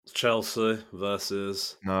Chelsea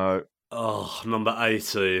versus No. number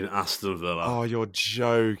 18, Aston Villa. Oh, you're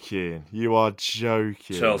joking. You are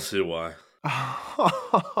joking. Chelsea away.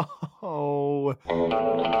 Oh.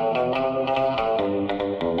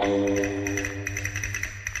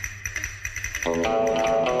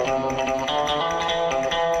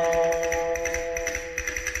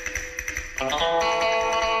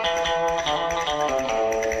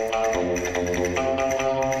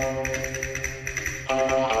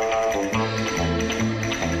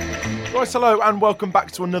 Right, hello and welcome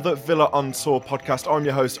back to another Villa on Tour podcast. I'm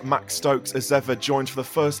your host, Max Stokes, as ever, joined for the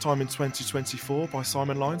first time in 2024 by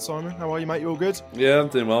Simon Lyne. Simon, how are you, mate? You all good? Yeah, I'm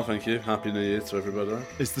doing well, thank you. Happy New Year to everybody.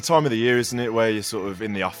 It's the time of the year, isn't it, where you're sort of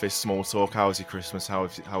in the office, small talk. How was your Christmas? How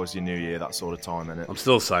was your New Year? That sort of time, innit? I'm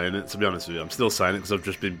still saying it, to be honest with you. I'm still saying it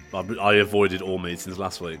because I avoided all meetings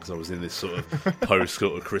last week because I was in this sort of post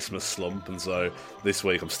sort of Christmas slump, and so this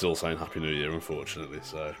week I'm still saying Happy New Year, unfortunately.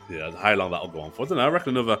 So yeah, how long that'll go on for? I don't know. I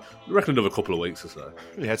reckon another couple of weeks or so.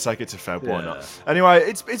 Yeah, take it to Feb, why not? Anyway,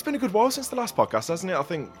 it's been a good while since the last podcast, hasn't it? I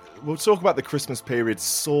think we'll talk about the Christmas period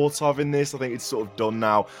sort of in this. I think it's sort of done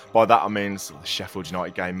now. By that I mean sort of the Sheffield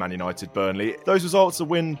United game, Man United, Burnley. Those results, a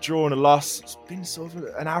win, draw and a loss. It's been sort of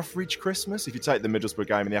an average Christmas. If you take the Middlesbrough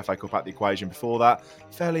game and the FA Cup out the equation before that,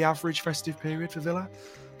 fairly average festive period for Villa.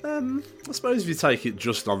 I suppose if you take it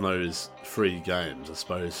just on those 3 games, I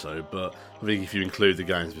suppose so. But I think if you include the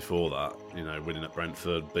games before that, you know, winning at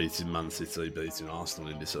Brentford, beating Man City, beating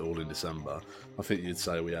Arsenal all in December, I think you'd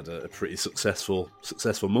say we had a pretty successful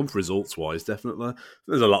month results-wise, definitely.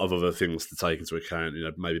 There's a lot of other things to take into account. You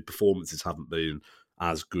know, maybe performances haven't been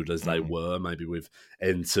as good as they were. Maybe we've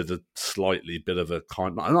entered a slightly bit of a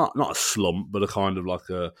kind, not a slump, but a kind of like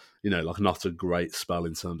a, you know, like not a great spell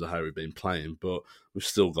in terms of how we've been playing, but we've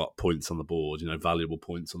still got points on the board, you know, valuable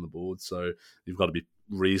points on the board. So you've got to be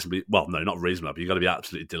reasonably, well, no, not reasonably, but you've got to be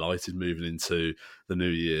absolutely delighted moving into the new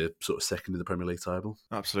year, sort of second in the Premier League table.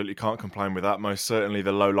 Absolutely can't complain with that. Most certainly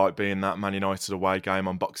the low light being that Man United away game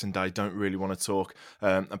on Boxing Day. Don't really want to talk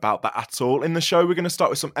about that at all. In the show, we're going to start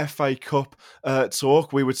with some FA Cup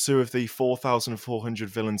talk. We were 2 of the 4,400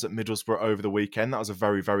 villains at Middlesbrough over the weekend. That was a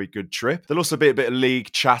very, very good trip. There'll also be a bit of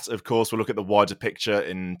league chat, of course. We'll look at the wider picture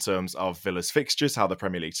in terms of Villa's fixtures, how the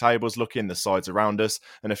Premier League table's looking, the sides around us,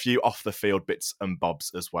 and a few off-the-field bits and bobs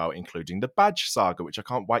as well, including the badge saga, which I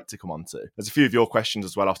can't wait to come on to. There's a few of your questions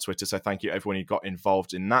as well off Twitter, so thank you everyone who got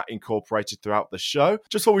involved in that, incorporated throughout the show.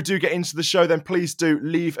 Just before we do get into the show, then please do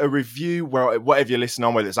leave a review, whatever you're listening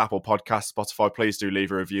on, whether it's Apple Podcasts, Spotify, please do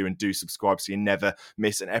leave a review and do subscribe so you never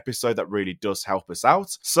miss an episode. That really does help us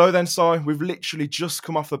out. So then, Si, we've literally just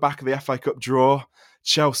come off the back of the FA Cup draw.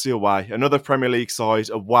 Chelsea away, another Premier League side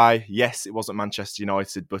away. Yes, it wasn't Manchester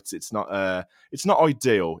United, but it's not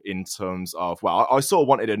ideal in terms of, well, I sort of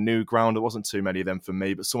wanted a new ground. There wasn't too many of them for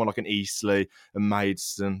me, but someone like an Eastleigh, a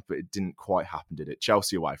Maidstone, but it didn't quite happen, did it?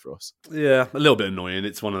 Chelsea away for us. Yeah, a little bit annoying.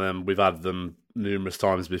 It's one of them, we've had them numerous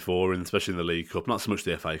times before, and especially in the League Cup, not so much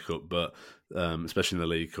the FA Cup, but especially in the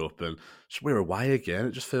League Cup, and we're away again.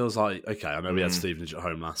 It just feels like, okay, I know we had Stevenage at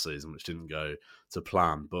home last season, which didn't go to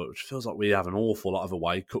plan, but it feels like we have an awful lot of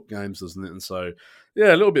away cup games, doesn't it? And so,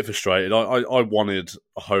 yeah, a little bit frustrated. I wanted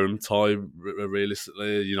a home tie,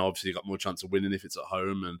 realistically. You know, obviously you got more chance of winning if it's at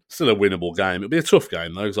home, and still a winnable game. It'll be a tough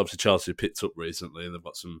game though, because obviously Chelsea picked up recently, and they've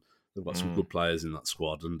got some good players in that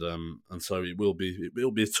squad, and so it will be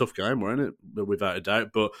a tough game, won't it? Without a doubt.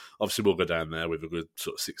 But obviously we'll go down there with a good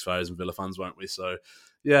sort of 6,000 Villa fans, won't we? So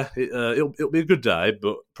yeah, it'll be a good day,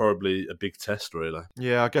 but probably a big test, really.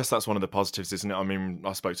 Yeah, I guess that's one of the positives, isn't it? I mean,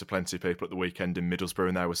 I spoke to plenty of people at the weekend in Middlesbrough,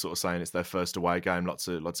 and they were sort of saying it's their first away game. Lots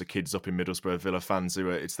of kids up in Middlesbrough, Villa fans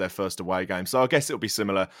who it's their first away game. So I guess it'll be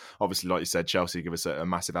similar. Obviously, like you said, Chelsea give us a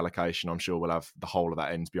massive allocation. I'm sure we'll have the whole of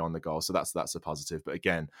that end beyond the goal. So that's a positive. But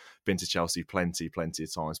again, been to Chelsea plenty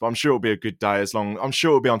of times. But I'm sure it'll be a good day. I'm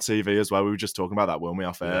sure it'll be on TV as well. We were just talking about that, weren't we,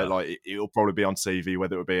 off air? Yeah. Like it'll probably be on TV,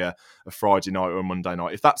 whether it'll be a Friday night or a Monday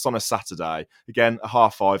night. If that's on a Saturday, again, a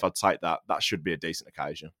 5:30, I'd take that. That should be a decent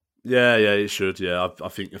occasion. Yeah, it should. Yeah, I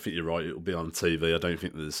think you're right. It'll be on TV. I don't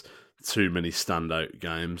think there's too many standout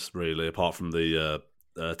games really, apart from the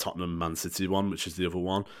Tottenham Man City one, which is the other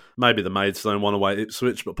one. Maybe the Maidstone one away at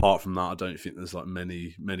Ipswich, but apart from that, I don't think there's like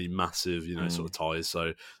many massive, sort of ties.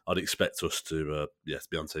 So I'd expect us to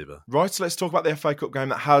be on TV. Right, so let's talk about the FA Cup game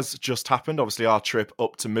that has just happened. Obviously, our trip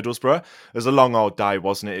up to Middlesbrough. It was a long old day,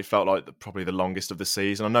 wasn't it? It felt like probably the longest of the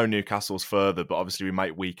season. I know Newcastle's further, but obviously we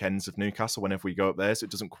make weekends of Newcastle whenever we go up there, so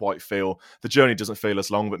it doesn't quite feel, the journey doesn't feel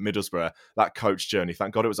as long. But Middlesbrough, that coach journey,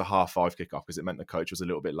 thank God it was a 5:30 kickoff, because it meant the coach was a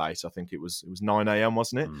little bit late. I think it was 9 a.m,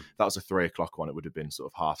 wasn't it? If that was a 3 o'clock one, it would have been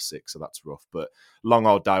sort of 6:30, so that's rough. But long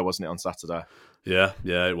old day, wasn't it, on Saturday? Yeah,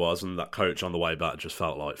 yeah, it was, and that coach on the way back just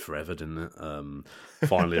felt like forever, didn't it?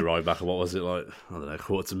 Finally arrived back at what was it like? I don't know,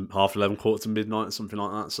 quarter to half 11, quarter to midnight, something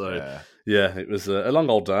like that. So Yeah. yeah, it was a long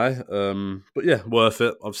old day, but yeah, worth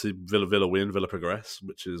it. Obviously, Villa win, Villa progress,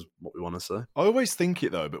 which is what we want to see. I always think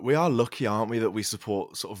it though, but we are lucky, aren't we, that we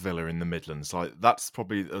support sort of Villa in the Midlands. Like that's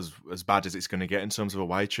probably as bad as it's going to get in terms of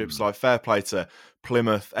away trips. Like fair play to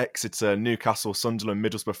Plymouth, Exeter, Newcastle, Sunderland,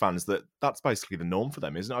 Middlesbrough fans. That's basically the norm for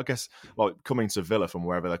them, isn't it? I guess like coming to Villa from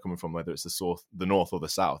wherever they're coming from, whether it's the north or the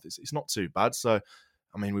south, it's not too bad. So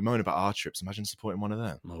I mean, we moan about our trips. Imagine supporting one of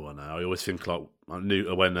them. Oh, I know. I always think like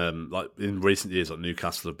when like in recent years, like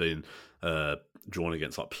Newcastle have been drawn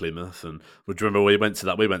against like Plymouth, and do you remember we went to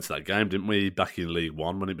that game, didn't we, back in League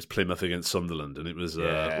One when it was Plymouth against Sunderland, and it was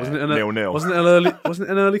wasn't it 0-0? Wasn't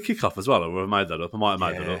it an early kickoff as well? Or have I made that up? I might have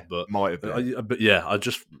made that up, but might have been. but yeah, I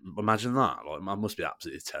just imagine that like it must be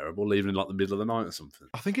absolutely terrible leaving in like the middle of the night or something.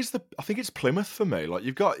 I think it's Plymouth for me. Like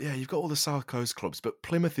you've got all the South Coast clubs, but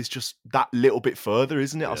Plymouth is just that little bit further,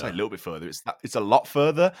 isn't it? I'll say a little bit further. It's a lot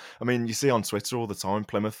further. I mean, you see on Twitter all the time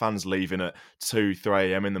Plymouth fans leaving at 2,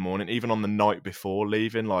 3 a.m. in the morning, even on the night before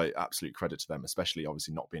leaving. Like absolute credit to them, especially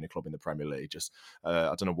obviously not being a club in the Premier League. Just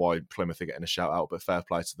I don't know why Plymouth are getting a shout out, but fair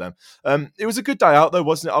play to them. It was a good day out though,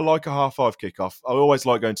 wasn't it? I like a 5:30 kickoff. I always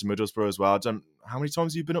like going to Middlesbrough as well. How many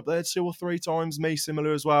times have you been up there? 2 or 3 times? Me,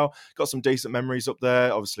 similar as well. Got some decent memories up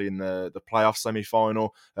there. Obviously, in the playoff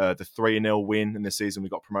semi-final, the 3-0 win in the season, we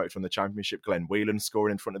got promoted from the Championship. Glenn Whelan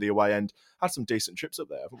scoring in front of the away end. Had some decent trips up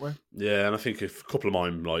there, haven't we? Yeah, and I think a couple of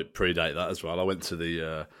mine like predate that as well. I went to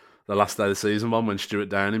the last day of the season one when Stuart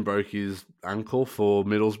Downing broke his ankle for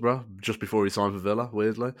Middlesbrough just before he signed for Villa,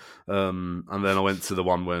 weirdly. And then I went to the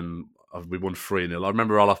one when we won 3-0. I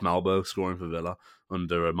remember Olaf Malberg scoring for Villa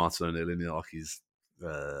under Martin O'Neill in his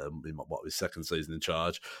second season in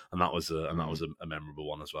charge, and that was a memorable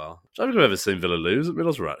one as well. I don't think I've ever seen Villa lose at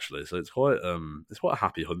Middlesbrough actually, so it's quite a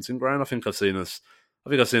happy hunting ground. I think I've seen us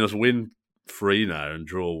win 3 now and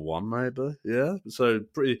draw 1 maybe. Yeah, so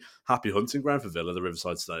pretty happy hunting ground for Villa, the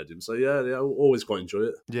Riverside Stadium. So yeah, always quite enjoy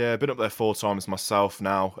it. Yeah, been up there 4 times myself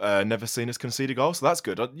now. Never seen us concede a goal, so that's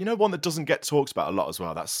good. You know, one that doesn't get talked about a lot as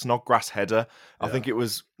well. That Snodgrass header. I think it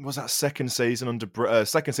was that second season in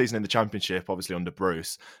the Championship, obviously under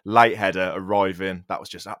Bruce. Late header arriving. That was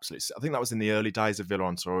just absolutely. I think that was in the early days of Villa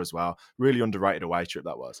on tour as well. Really underrated away trip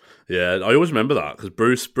that was. Yeah, I always remember that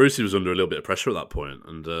because Brucey was under a little bit of pressure at that point,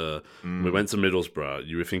 and we went to Middlesbrough.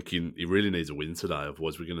 You were thinking he really needs a win today,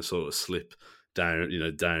 otherwise we're going to sort of slip down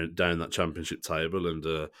that Championship table.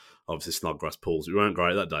 And obviously Snodgrass pulls. We weren't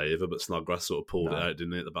great that day either, but Snodgrass sort of pulled it out,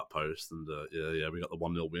 didn't it, at the back post? And we got the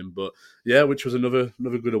 1-0 win. But yeah, which was another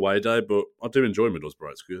good away day. But I do enjoy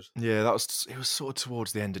Middlesbrough. It's good. Yeah, it was sort of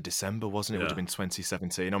towards the end of December, wasn't it? It would have been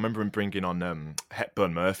 2017. I remember him bringing on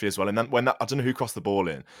Hepburn Murphy as well. And then I don't know who crossed the ball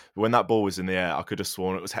in, but when that ball was in the air, I could have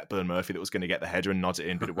sworn it was Hepburn Murphy that was going to get the header and nod it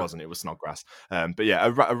in, but it wasn't. It was Snodgrass. But yeah,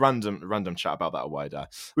 a random chat about that away day.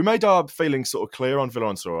 We made our feelings sort of clear on Villa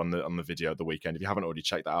on tour on the video of the weekend. If you haven't already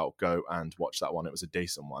checked that out, go and watch that one. It was a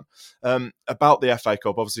decent one. About the FA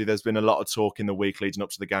Cup, obviously there's been a lot of talk in the week leading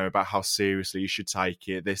up to the game about how seriously you should take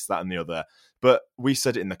it, this, that and the other. But we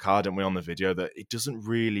said it in the card, didn't we, on the video, that it doesn't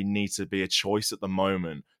really need to be a choice at the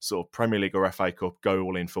moment. Sort of Premier League or FA Cup, go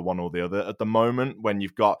all in for one or the other. At the moment, when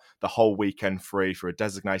you've got the whole weekend free for a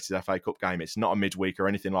designated FA Cup game, it's not a midweek or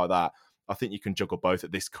anything like that. I think you can juggle both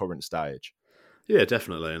at this current stage. Yeah,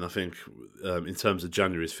 definitely. And I think in terms of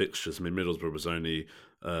January's fixtures, I mean, Middlesbrough was only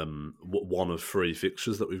one of 3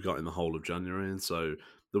 fixtures that we've got in the whole of January, and so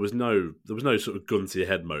there was no sort of gun to your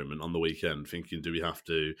head moment on the weekend thinking, do we have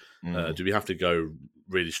to go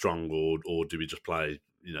really strong or do we just play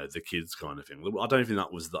the kids kind of thing? I don't think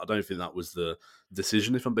that was the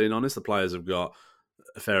decision, if I'm being honest. The players have got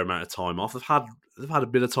a fair amount of time off. They've had a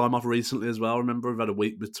bit of time off recently as well. Remember, we've had over a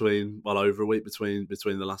week between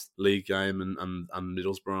the last league game and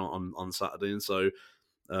Middlesbrough on Saturday, and so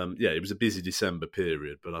it was a busy December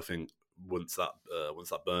period. But I think once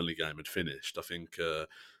that Burnley game had finished, I think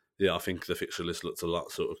the fixture list looked a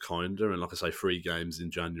lot sort of kinder. And like I say, 3 games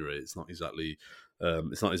in January, it's not exactly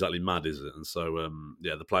mad, is it? And so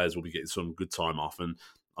the players will be getting some good time off. And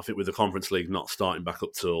I think with the Conference League not starting back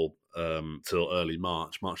up till early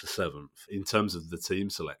March the 7th, in terms of the team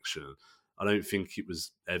selection, I don't think it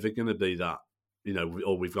was ever going to be that,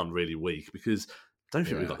 we've gone really weak, because I don't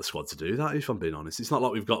think we've got the squad to do that, if I'm being honest. It's not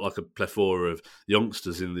like we've got like a plethora of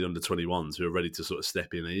youngsters in the under-21s who are ready to sort of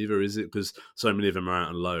step in either, is it? Because so many of them are out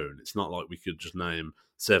on loan. It's not like we could just name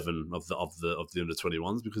 7 of the under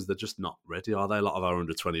 21s because they're just not ready, are they? A lot of our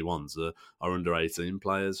under 21s are under 18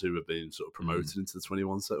 players who have been sort of promoted into the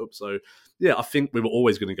 21 setup. So yeah, I think we were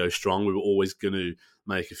always going to go strong. We were always going to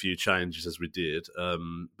make a few changes as we did,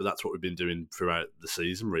 but that's what we've been doing throughout the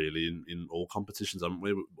season, really, in all competitions, haven't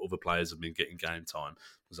we? Other players have been getting game time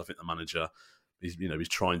because I think the manager, he's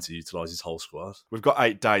trying to utilise his whole squad. We've got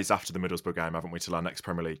 8 days after the Middlesbrough game, haven't we, till our next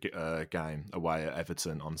Premier League game away at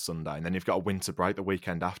Everton on Sunday, and then you've got a winter break the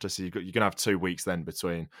weekend after, so you're going to have 2 weeks then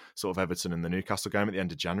between sort of Everton and the Newcastle game at the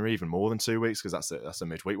end of January, even more than 2 weeks because that's a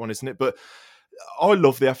midweek one, isn't it? But I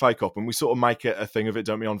love the FA Cup, and we sort of make it a thing of it,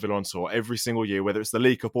 don't we, on Villa on Tour every single year, whether it's the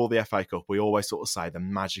League Cup or the FA Cup. We always sort of say the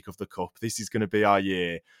magic of the cup. This is going to be our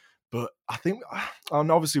year. But I think, and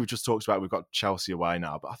obviously we just talked about we've got Chelsea away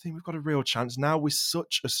now, but I think we've got a real chance now with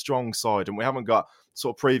such a strong side, and we haven't got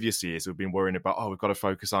sort of previous years we've been worrying about, we've got to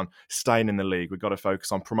focus on staying in the league, we've got to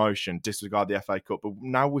focus on promotion, disregard the FA Cup. But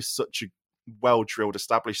now with such a well-drilled,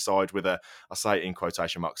 established side with I say it in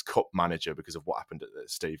quotation marks, cup manager because of what happened at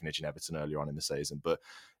Stevenage and Everton earlier on in the season. But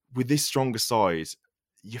with this stronger side,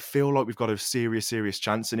 you feel like we've got a serious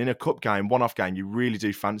chance. And in a cup game, one-off game, you really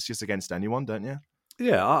do fancy us against anyone, don't you?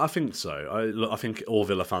 Yeah, I think so. I think all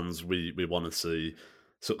Villa fans, we want to see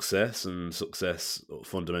success, and success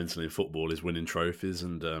fundamentally in football is winning trophies.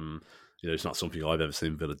 And it's not something I've ever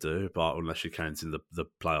seen Villa do, but unless you're counting the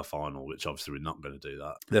playoff final, which obviously we're not going to do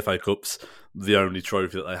that. The FA Cup's the only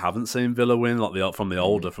trophy that they haven't seen Villa win, like from the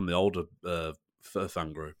older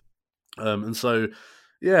fan group, and so.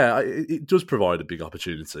 Yeah, it does provide a big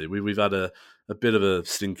opportunity. We've had a bit of a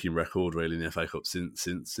stinking record really in the FA Cup since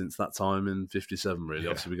that time in '57. Really,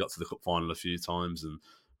 obviously we got to the cup final a few times and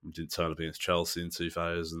we didn't turn up against Chelsea in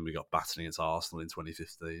 2000. We got battered against Arsenal in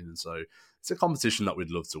 2015, and so it's a competition that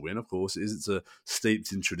we'd love to win. Of course, it's a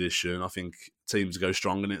steeped in tradition. I think teams go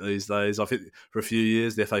strong in it these days. I think for a few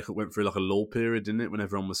years the FA Cup went through like a lull period, didn't it, when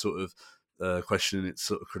everyone was sort of questioning its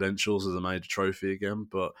sort of credentials as a major trophy again,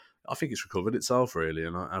 but I think it's recovered itself really,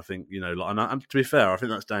 and I think and to be fair, I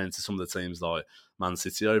think that's down to some of the teams like Man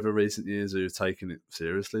City over recent years who've taken it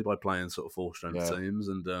seriously by playing sort of full strength teams,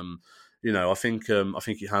 and I think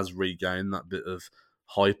it has regained that bit of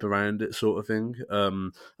hype around it, sort of thing.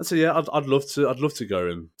 And so yeah, I'd love to go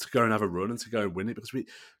and have a run and to go and win it because we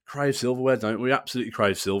crave silverware, don't we? We absolutely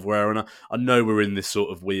crave silverware, and I know we're in this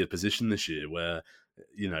sort of weird position this year where.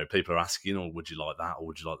 People are asking, would you like that? Or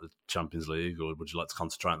would you like the Champions League? Or would you like to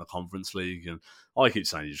concentrate on the Conference League? And I keep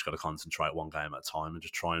saying you just got to concentrate one game at a time and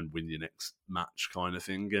just try and win your next match kind of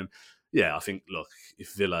thing. And yeah, I think, look,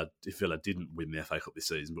 if Villa didn't win the FA Cup this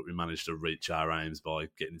season, but we managed to reach our aims by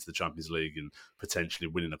getting into the Champions League and potentially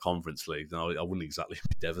winning a Conference League, then I wouldn't exactly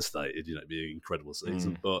be devastated. It'd be an incredible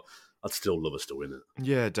season. But I'd still love us to win it.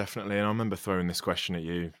 Yeah, definitely. And I remember throwing this question at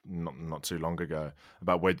you not too long ago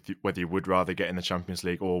about whether you would rather get in the Champions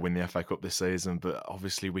League or win the FA Cup this season. But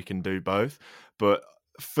obviously we can do both. But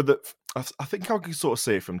I think I can sort of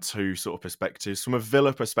see it from two sort of perspectives. From a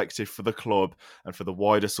Villa perspective for the club and for the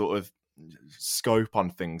wider sort of scope on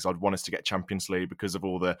things, I'd want us to get Champions League because of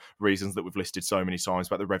all the reasons that we've listed so many times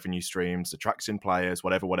about the revenue streams, attracting players,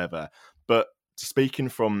 whatever. But speaking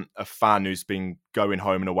from a fan who's been going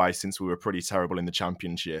home and away since we were pretty terrible in the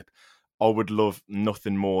Championship, I would love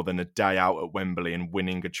nothing more than a day out at Wembley and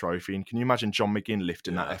winning a trophy. And can you imagine John McGinn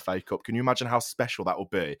lifting that FA Cup? Can you imagine how special that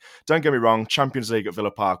would be? Don't get me wrong, Champions League at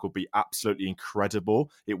Villa Park would be absolutely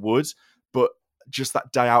incredible. It would. But just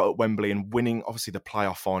that day out at Wembley and winning, obviously the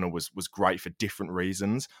playoff final was great for different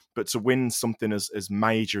reasons, but to win something as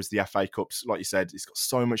major as the FA Cups, like you said, it's got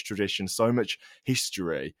so much tradition, so much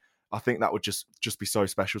history. I think that would just be so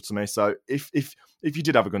special to me. So if you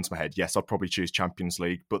did have a gun to my head, yes, I'd probably choose Champions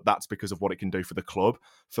League, but that's because of what it can do for the club.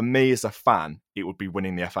 For me as a fan, it would be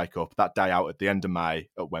winning the FA Cup. That day out at the end of May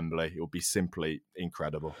at Wembley, it would be simply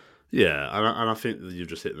incredible. Yeah, and I think that you've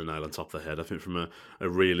just hit the nail on top of the head. I think from a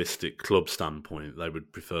realistic club standpoint, they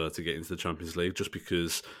would prefer to get into the Champions League just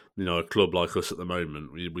because, a club like us at the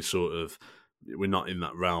moment, we're not in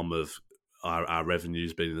that realm of our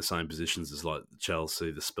revenues being in the same positions as like Chelsea,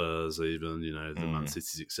 the Spurs, even, the Man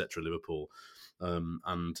Cities, etc., Liverpool.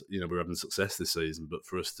 And we're having success this season, but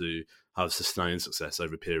for us to have sustained success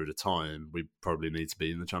over a period of time, we probably need to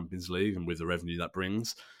be in the Champions League, and with the revenue that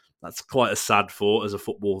brings. That's quite a sad thought as a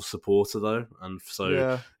football supporter, though. And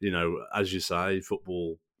so, as you say,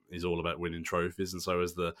 football is all about winning trophies. And so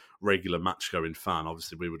as the regular match going fan,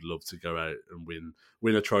 obviously we would love to go out and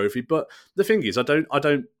win a trophy. But the thing is, I don't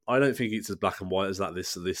think it's as black and white as that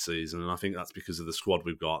this season, and I think that's because of the squad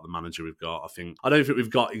we've got, the manager we've got. I don't think we've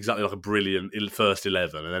got exactly like a brilliant first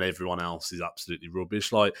 11, and then everyone else is absolutely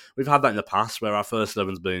rubbish. Like we've had that in the past, where our first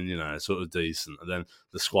 11's been sort of decent, and then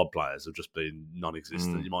the squad players have just been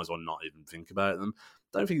non-existent. You might as well not even think about them.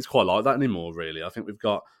 I don't think it's quite like that anymore, really. I think we've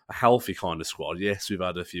got a healthy kind of squad. Yes, we've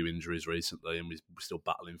had a few injuries recently, and we're still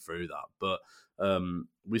battling through that, but.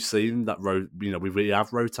 We've seen that we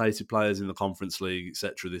have rotated players in the Conference League,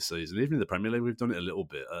 etc. this season. Even in the Premier League, we've done it a little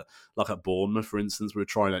bit. Like at Bournemouth, for instance, we were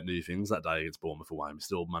trying out new things that day against Bournemouth away, and we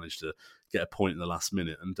still managed to get a point in the last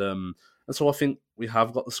minute. And so I think we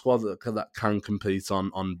have got the squad that can compete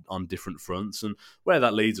on different fronts. And where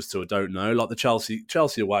that leads us to, I don't know. Like the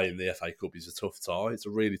Chelsea away in the FA Cup is a tough tie. It's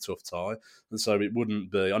a really tough tie, and so it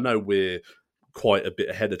wouldn't be. I know we're quite a bit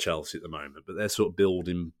ahead of Chelsea at the moment, but they're sort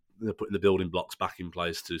of they're putting the building blocks back in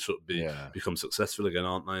place to sort of become successful again,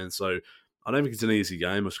 aren't they? And so I don't think it's an easy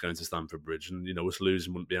game, us going to Stamford Bridge. And, us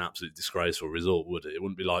losing wouldn't be an absolute disgraceful result, would it? It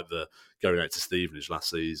wouldn't be like the going out to Stevenage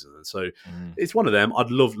last season. And so it's one of them.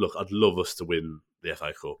 I'd love us to win the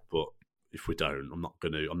FA Cup, but if we don't, I'm not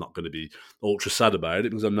going to be ultra sad about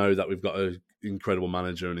it, because I know that we've got an incredible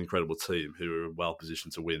manager and an incredible team who are well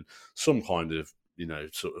positioned to win some kind of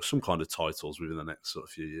some kind of titles within the next sort of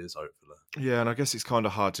few years, hopefully. Yeah, and I guess it's kind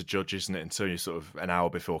of hard to judge, isn't it, until you sort of an hour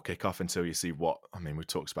before kick-off, until you see we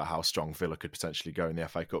talked about how strong Villa could potentially go in the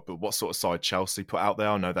FA Cup, but what sort of side Chelsea put out there?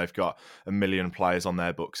 I know they've got 1 million players on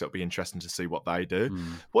their books. It'll be interesting to see what they do.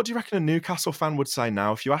 What do you reckon a Newcastle fan would say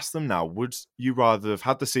now? If you ask them now, would you rather have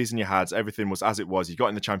had the season you had, everything was as it was, you got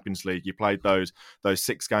in the Champions League, you played those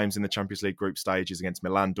 6 games in the Champions League group stages against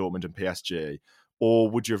Milan, Dortmund and PSG,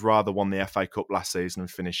 or would you have rather won the FA Cup last season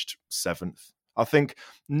and finished 7th? I think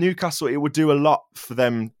Newcastle, it would do a lot for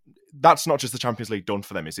them. That's not just the Champions League done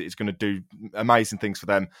for them, is it? It's going to do amazing things for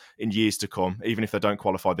them in years to come, even if they don't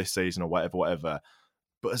qualify this season or whatever.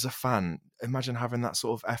 But as a fan, imagine having that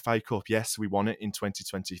sort of FA Cup. Yes, we won it in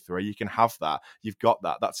 2023. You can have that. You've got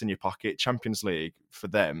that. That's in your pocket. Champions League, for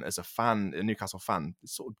them, as a fan, a Newcastle fan,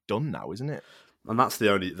 it's sort of done now, isn't it? And that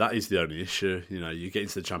is the only issue. You get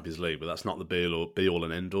into the Champions League, but that's not the be all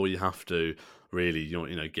and end all. You have to really,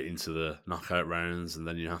 get into the knockout rounds, and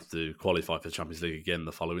then you have to qualify for the Champions League again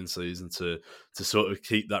the following season to sort of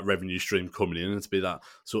keep that revenue stream coming in and to be that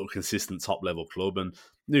sort of consistent top level club. And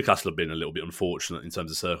Newcastle have been a little bit unfortunate in terms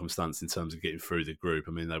of circumstance, in terms of getting through the group.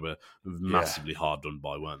 I mean, they were massively hard done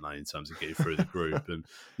by, weren't they, in terms of getting through the group? And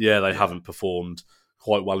they haven't performed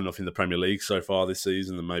quite well enough in the Premier League so far this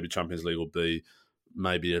season, and maybe Champions League will be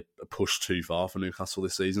maybe a push too far for Newcastle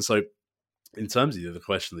this season. So in terms of the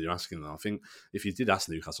question that you're asking, I think if you did ask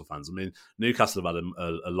Newcastle fans, I mean, Newcastle have had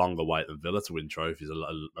a longer wait than Villa to win trophies,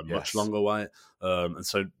 a much longer wait. And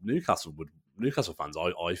so Newcastle fans,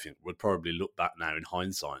 I think, would probably look back now in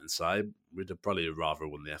hindsight and say we'd have probably rather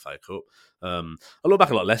won the FA Cup. I look back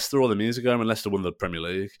at like Leicester all the years ago when Leicester won the Premier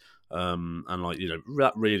League, and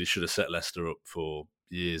that really should have set Leicester up for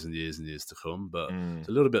years and years and years to come. But it's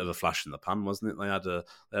a little bit of a flash in the pan, wasn't it? They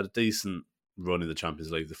had a decent run in the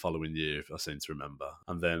Champions League the following year, if I seem to remember,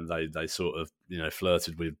 and then they sort of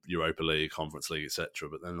flirted with Europa League, Conference League, etc.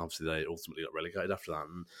 But then obviously they ultimately got relegated after that,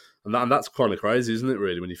 and that's kind of crazy, isn't it?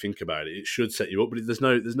 Really, when you think about it, it should set you up, but there's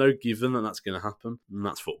no given that that's going to happen, and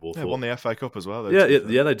that's football. Yeah, won the FA Cup as well. Yeah,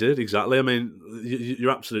 they did, exactly. I mean,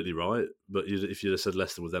 you're absolutely right. But if you'd have said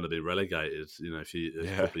Leicester would then have been relegated, a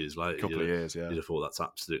couple of years later, you'd have thought that's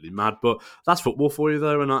absolutely mad. But that's football for you,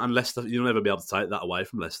 though, and Leicester, you'll never be able to take that away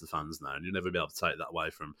from Leicester fans now, and you'll never be able to take that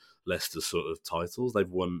away from Leicester's sort of titles. They've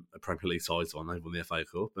won a Premier League title and they've won the FA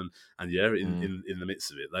Cup, and in the midst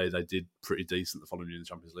of it, they did pretty decent the following year in the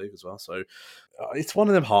Champions League as well. So it's one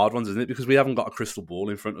of them hard ones, isn't it? Because we haven't got a crystal ball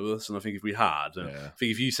in front of us, and I think if we had, I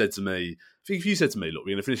think if you said to me, look,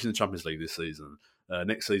 we're going to finish in the Champions League this season.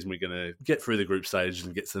 Next season, we're going to get through the group stages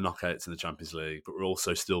and get to the knockouts in the Champions League, but we're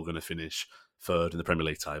also still going to finish third in the Premier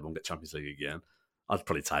League table and get Champions League again. I'd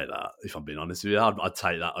probably take that, if I'm being honest with you. I'd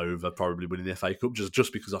take that over probably winning the FA Cup,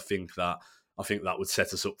 just because I think that would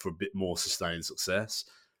set us up for a bit more sustained success.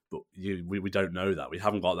 But we don't know that. We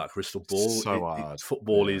haven't got that crystal ball. So hard.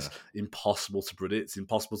 Football is impossible to predict. It's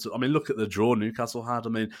impossible to... I mean, look at the draw Newcastle had. I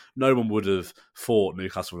mean, no one would have thought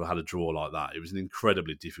Newcastle would have had a draw like that. It was an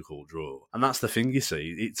incredibly difficult draw. And that's the thing, you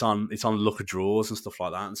see. It's on luck of draws and stuff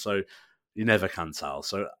like that. And so you never can tell.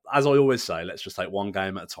 So as I always say, let's just take one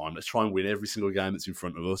game at a time. Let's try and win every single game that's in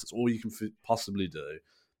front of us. That's all you can possibly do.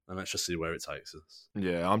 and let's just see where it takes us.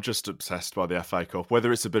 Yeah, I'm just obsessed by the FA Cup.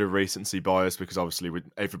 Whether it's a bit of recency bias, because obviously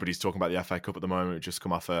everybody's talking about the FA Cup at the moment. We've just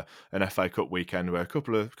come off an FA Cup weekend where a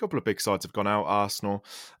couple of big sides have gone out. Arsenal,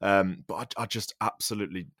 but I just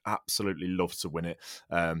absolutely love to win it.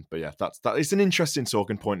 But yeah, that it's an interesting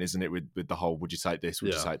talking point, isn't it? With the whole, would you take this?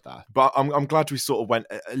 Would you take that? But I'm glad we sort of went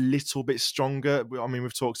a little bit stronger. I mean,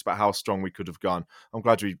 we've talked about how strong we could have gone. I'm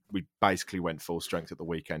glad we basically went full strength at the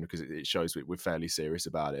weekend, because it shows we're fairly serious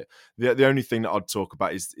about it. The only thing that I'd talk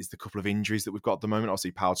about is the couple of injuries that we've got at the moment.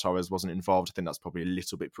 Obviously, Pau Torres wasn't involved. I think that's probably a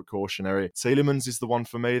little bit precautionary. Tielemans is the one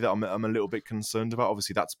for me that I'm a little bit concerned about.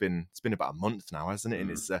 Obviously, it's been about a month now, hasn't it?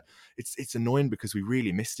 And it's annoying because we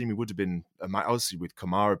really missed him. He would have been, obviously, with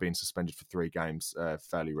Kamara being suspended for 3 games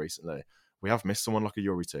fairly recently. We have missed someone like a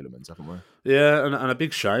Yuri Tielemans, haven't we? Yeah, and a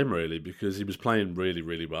big shame, really, because he was playing really,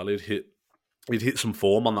 really well. He'd hit some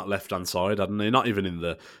form on that left-hand side, hadn't he? Not even in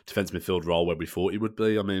the defensive midfield role where we thought he would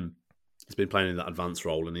be. I mean, he's been playing in that advanced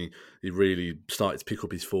role, and he really started to pick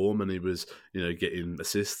up his form, and he was, getting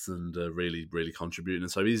assists and really, really contributing.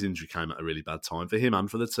 And so his injury came at a really bad time for him and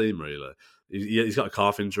for the team, really. He's got a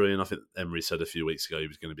calf injury, and I think Emery said a few weeks ago he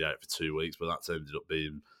was going to be out for 2 weeks, but that's ended up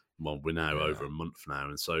being, well, we're now over a month now.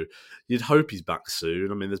 And so you'd hope he's back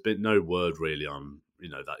soon. I mean, there's been no word really on,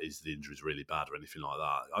 that the injury's really bad or anything like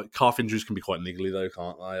that. Calf injuries can be quite niggly though,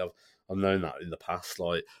 can't they? I've known that in the past,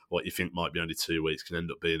 like what you think might be only 2 weeks can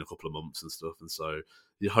end up being a couple of months and stuff. And so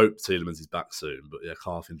you hope Tielemans is back soon. But yeah,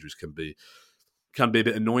 calf injuries can be a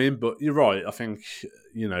bit annoying. But you're right. I think,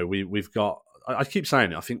 we've got, I keep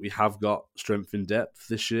saying it, I think we have got strength in depth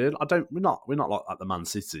this year. We're not like at the Man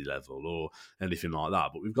City level or anything like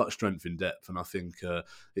that, but we've got strength in depth, and I think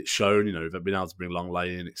it's shown, we've been able to bring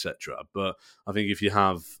Longley in, etc. But I think if you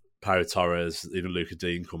have Pau Torres, even Luka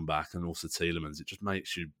Dean come back, and also Tielemans, it just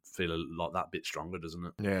makes you feel like that bit stronger, doesn't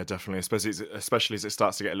it? Yeah, definitely. Especially as it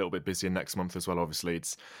starts to get a little bit busier next month as well. Obviously,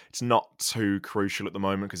 it's not too crucial at the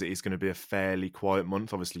moment because it is going to be a fairly quiet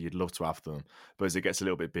month. Obviously, you'd love to have them, but as it gets a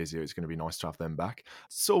little bit busier, it's going to be nice to have them back.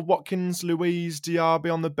 So Watkins, Luiz,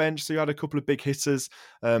 Diaby on the bench. So you had a couple of big hitters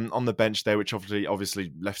on the bench there, which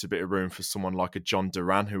obviously left a bit of room for someone like a Jhon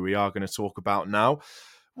Duran, who we are going to talk about now.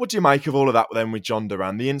 What do you make of all of that then with Jhon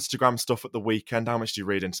Duran? The Instagram stuff at the weekend, how much do you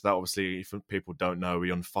read into that? Obviously, if people don't know, he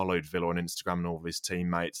unfollowed Villa on Instagram and all of his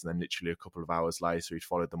teammates, and then literally a couple of hours later, he'd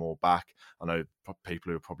followed them all back. I know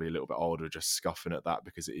people who are probably a little bit older are just scoffing at that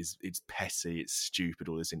because it's petty, it's stupid,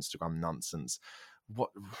 all this Instagram nonsense.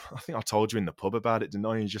 I think I told you in the pub about it, didn't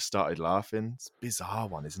I? You just started laughing. It's a bizarre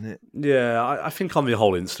one, isn't it? Yeah, I think on the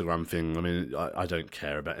whole Instagram thing, I mean, I don't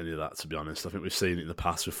care about any of that, to be honest. I think we've seen it in the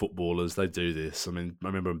past with footballers. They do this. I mean, I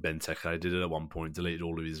remember when Benteke did it at one point, deleted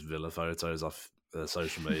all of his Villa photos off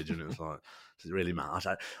social media, and it was like, does it really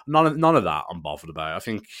matter? None of that I'm bothered about. I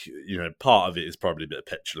think, part of it is probably a bit of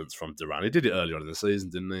petulance from Duran. He did it earlier on in the season,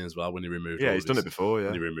 didn't he, as well, when he removed he's done it before, yeah.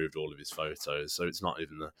 When he removed all of his photos, so it's not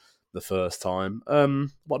even the first time.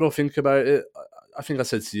 What do I think about it? I think I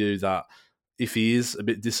said to you that if he is a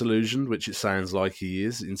bit disillusioned, which it sounds like he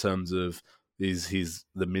is in terms of the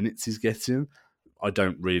minutes he's getting, I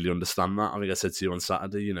don't really understand that. I think I said to you on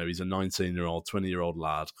Saturday, he's a 19-year-old, 20-year-old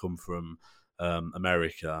lad, come from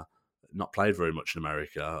America, not played very much in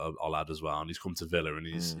America, our lad as well, and he's come to Villa and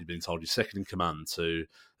he's been told he's second in command to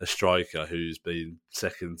a striker who's been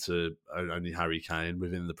second to only Harry Kane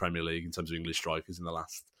within the Premier League in terms of English strikers in the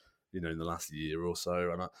last year or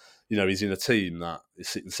so. And, he's in a team that is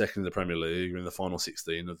sitting second in the Premier League, in the final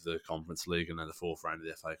 16 of the Conference League, and then the fourth round of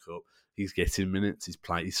the FA Cup. He's getting minutes.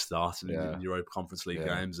 He's starting in Europa Conference League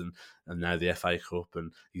games and now the FA Cup,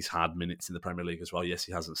 and he's had minutes in the Premier League as well. Yes,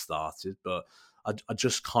 he hasn't started, but I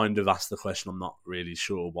just kind of asked the question. I'm not really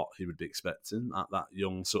sure what he would be expecting at that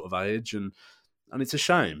young sort of age. And it's a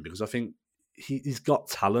shame because I think he's got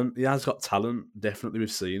talent. He has got talent. Definitely,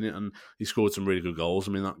 we've seen it, and he scored some really good goals.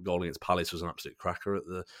 I mean, that goal against Palace was an absolute cracker at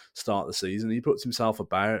the start of the season. He puts himself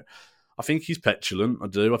about. I think he's petulant. I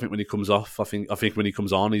do. I think when he comes off, I think when he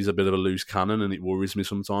comes on, he's a bit of a loose cannon, and it worries me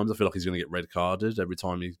sometimes. I feel like he's going to get red carded every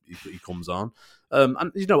time he comes on. And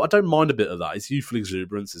I don't mind a bit of that. It's youthful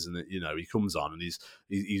exuberance, isn't it? He comes on and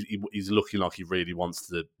he's looking like he really wants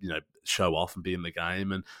to, show off and be in the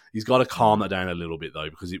game. And he's got to calm that down a little bit though,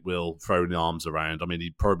 because it will throw the arms around. I mean,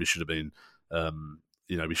 he probably should have been.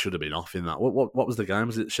 We should have been off in that. What was the game?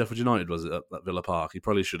 Was it Sheffield United? Was it at Villa Park? He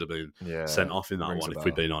probably should have been sent off in that one, if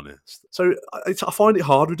we've been honest. So I find it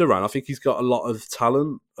hard with Duran. I think he's got a lot of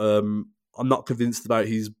talent. I'm not convinced about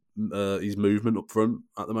his movement up front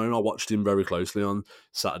at the moment. I watched him very closely on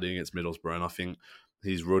Saturday against Middlesbrough, and I think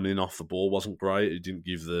His running off the ball wasn't great. He didn't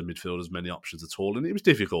give the midfielders many options at all, and it was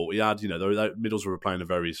difficult. He had, the middles were playing a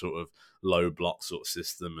very sort of low block sort of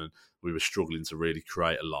system, and we were struggling to really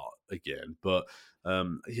create a lot again. But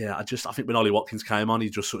I think when Ollie Watkins came on, he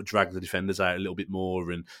just sort of dragged the defenders out a little bit more,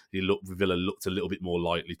 and Villa looked a little bit more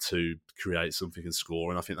likely to create something and score.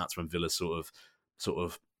 And I think that's when Villa sort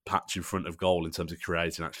of patch in front of goal in terms of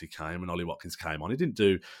creating actually came when Ollie Watkins came on. He didn't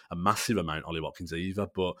do a massive amount, Ollie Watkins, either,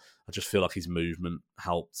 but I just feel like his movement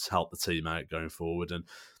helped the team out going forward. And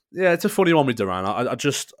yeah, it's a funny one with Duran.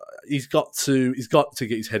 He's got to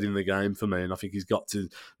get his head in the game for me, and I think he's got to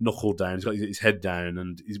knuckle down. He's got to get his head down,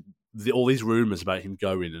 and all these rumours about him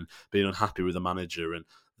going and being unhappy with the manager, and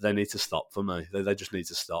they need to stop for me. They just need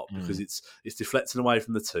to stop because it's deflecting away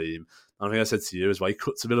from the team. And I think I said to you as well, he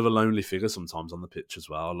cuts a bit of a lonely figure sometimes on the pitch as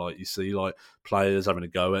well. Like you see, like players having a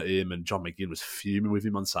go at him, and John McGinn was fuming with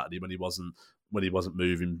him on Saturday when he wasn't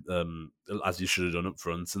moving as he should have done up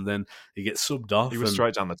front, and then he gets subbed off. He was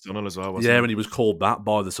straight down the tunnel as well, wasn't he? Yeah, and he was called back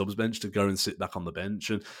by the subs bench to go and sit back on the bench,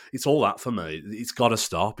 and it's all that for me. It's got to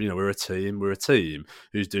stop. We're a team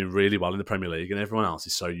who's doing really well in the Premier League, and everyone else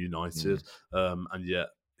is so united, and yet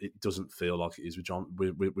it doesn't feel like it is with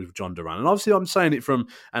Jhon Duran. And obviously, I'm saying it from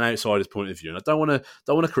an outsider's point of view, and I don't want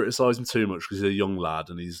to criticise him too much because he's a young lad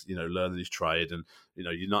and he's learning his trade, and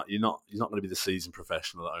you're not going to be the seasoned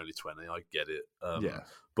professional at only 20. I get it,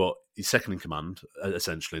 but he's second in command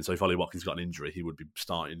essentially. And so if Ollie Watkins got an injury, he would be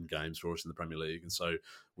starting games for us in the Premier League, and so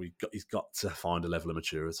he's got to find a level of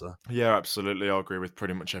maturity. Yeah, absolutely. I agree with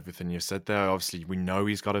pretty much everything you said there. Obviously, we know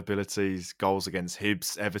he's got abilities. Goals against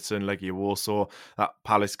Hibs, Everton, Legia Warsaw. That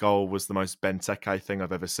Palace goal was the most Benteke thing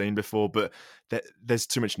I've ever seen before. But there's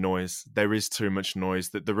too much noise. There is too much noise.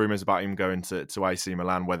 The rumours about him going to AC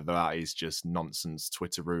Milan, whether that is just nonsense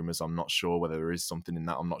Twitter rumours, I'm not sure. Whether there is something in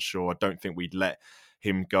that, I'm not sure. I don't think we'd let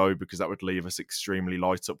him go because that would leave us extremely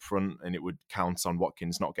light up front, and it would count on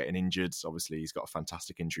Watkins not getting injured. Obviously, he's got a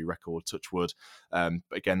fantastic injury record, touch wood. But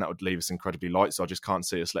again, that would leave us incredibly light. So I just can't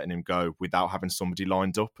see us letting him go without having somebody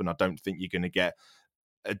lined up. And I don't think you're going to get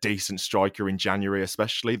a decent striker in January,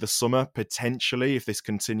 especially the summer. Potentially, if this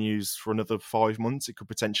continues for another 5 months, it could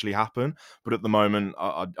potentially happen. But at the moment,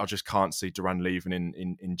 I just can't see Duran leaving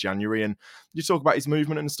in January. And you talk about his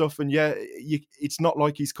movement and stuff, and it's not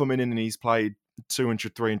like he's coming in and he's played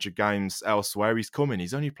 200, 300 games elsewhere.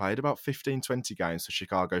 He's only played about 15, 20 games for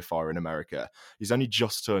Chicago Fire in America. He's only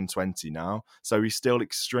just turned 20 now. So he's still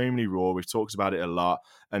extremely raw. We've talked about it a lot.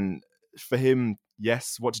 And for him,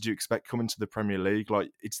 yes, what did you expect coming to the Premier League?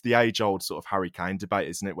 Like, it's the age-old sort of Harry Kane debate,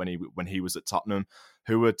 isn't it? When he was at Tottenham,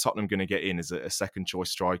 who are Tottenham going to get in as a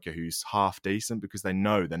second-choice striker who's half decent because they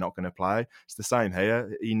know they're not going to play? It's the same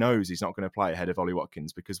here. He knows he's not going to play ahead of Ollie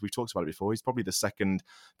Watkins because we've talked about it before. He's probably the second,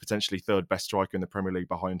 potentially third best striker in the Premier League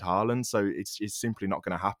behind Haaland. So it's simply not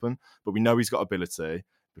going to happen. But we know he's got ability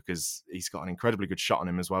because he's got an incredibly good shot on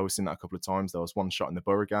him as well. We've seen that a couple of times. There was one shot in the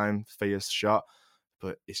Borough game, fierce shot.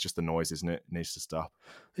 But it's just the noise, isn't it? It needs to stop.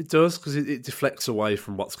 It does, because it deflects away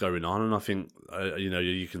from what's going on. And I think,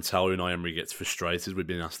 you can tell when Emery gets frustrated with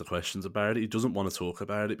being asked the questions about it. He doesn't want to talk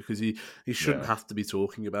about it because he shouldn't have to be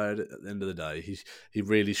talking about it at the end of the day. He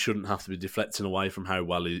really shouldn't have to be deflecting away from how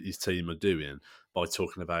well his team are doing by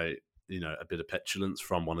talking about, a bit of petulance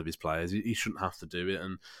from one of his players. He shouldn't have to do it.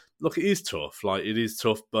 And look, it is tough. Like, it is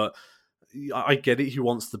tough, but I get it. He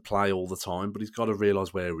wants to play all the time, but he's got to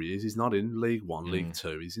realise where he is. He's not in League One, League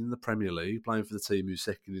Two. He's in the Premier League, playing for the team who's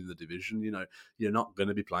second in the division. You're not going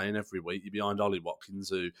to be playing every week. You're behind Ollie Watkins,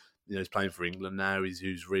 who is playing for England now.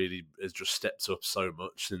 Who's really has just stepped up so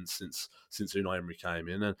much since Unai Emery came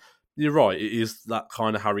in. And you're right. It is that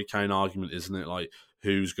kind of Harry Kane argument, isn't it? Like,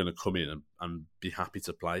 who's going to come in and be happy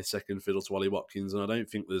to play second fiddle to Ollie Watkins? And I don't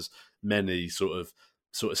think there's many sort of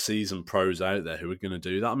seasoned pros out there who are going to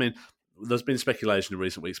do that. I mean, there's been speculation in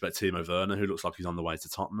recent weeks about Timo Werner, who looks like he's on the way to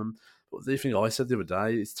Tottenham. But the thing I said the other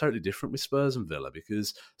day, it's totally different with Spurs and Villa,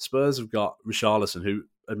 because Spurs have got Richarlison, who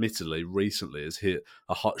admittedly recently has hit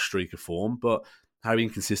a hot streak of form, but how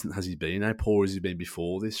inconsistent has he been? How poor has he been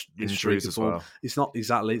before this streak of form? Well. It's not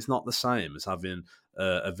the same as having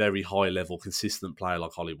a very high level, consistent player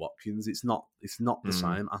like Ollie Watkins. It's not the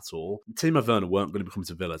same at all. Timo Werner weren't going to come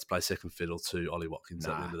to Villa to play second fiddle to Ollie Watkins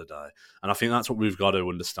at the end of the day. And I think that's what we've got to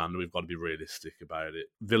understand. We've got to be realistic about it.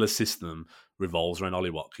 Villa's system revolves around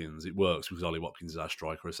Ollie Watkins. It works because Ollie Watkins is our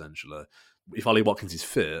striker, essentially. If Ollie Watkins is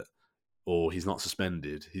fit, or he's not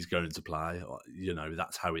suspended, he's going to play.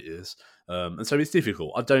 That's how it is. And so it's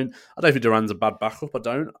difficult. I don't think Duran's a bad backup.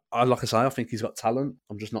 I think he's got talent.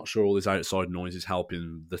 I'm just not sure all this outside noise is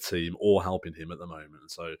helping the team or helping him at the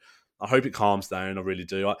moment. So I hope it calms down. I really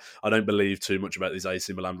do. I don't believe too much about these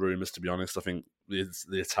AC Milan rumours, to be honest. I think the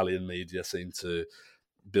Italian media seem to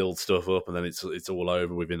build stuff up and then it's all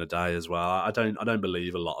over within a day as well. I don't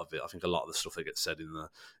believe a lot of it. I think a lot of the stuff that gets said in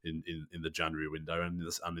the January window and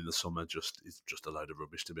in the summer is just a load of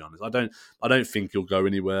rubbish, to be honest. I don't think he'll go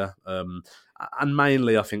anywhere. And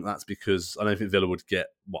mainly I think that's because I don't think Villa would get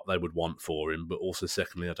what they would want for him, but also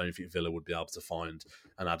secondly I don't think Villa would be able to find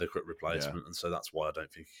an adequate replacement, and so that's why I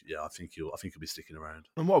don't think. I think he'll be sticking around.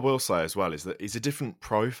 And what I will say as well is that he's a different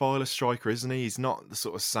profile of striker, isn't he? He's not the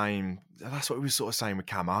sort of same. That's what we were sort of saying with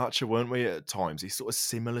Cam Archer, weren't we? At times, he's sort of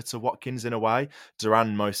similar to Watkins in a way.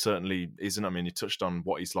 Duran most certainly isn't. I mean, he touched on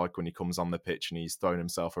what he's like when he comes on the pitch and he's throwing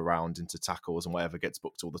himself around into tackles and whatever, gets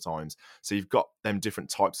booked all the times. So you've got them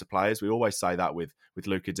different types of players. We always say that with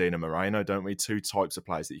Luca Dina Moreno, don't we? Two types of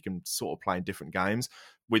players that you can sort of play in different games.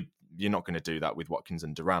 You're not going to do that with Watkins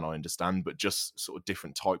and Duran, I understand, but just sort of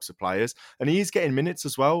different types of players. And he is getting minutes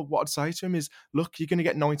as well. What I'd say to him is, look, you're going to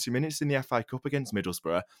get 90 minutes in the FA Cup against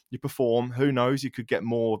Middlesbrough. You perform, who knows, you could get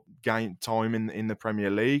more game time in the Premier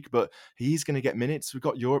League, but he's going to get minutes. We've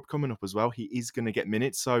got Europe coming up as well. He is going to get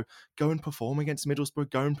minutes. So go and perform against Middlesbrough,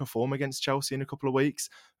 go and perform against Chelsea in a couple of weeks.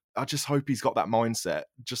 I just hope he's got that mindset,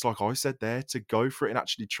 just like I said there, to go for it and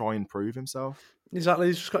actually try and prove himself. Exactly.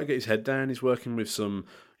 He's just got to get his head down. He's working with some,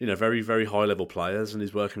 very, very high-level players, and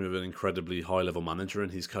he's working with an incredibly high-level manager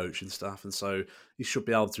and his coaching staff, and so he should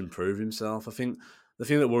be able to improve himself. I think the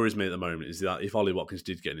thing that worries me at the moment is that if Ollie Watkins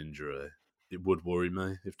did get an injury, it would worry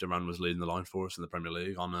me if Duran was leading the line for us in the Premier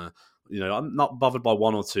League. I'm not bothered by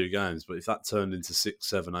 1 or 2 games, but if that turned into 6,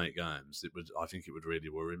 7, 8 games, I think it would really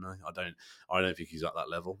worry me. I don't think he's at that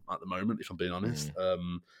level at the moment, if I'm being honest.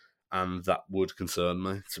 And that would concern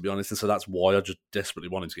me, to be honest. And so that's why I just desperately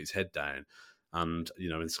want him to get his head down and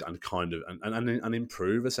and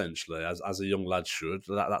improve essentially as a young lad should.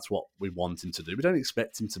 That's what we want him to do. We don't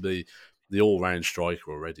expect him to be the all-round striker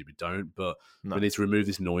already. We don't, but we need to remove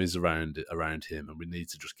this noise around him, and we need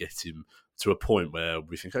to just get him to a point where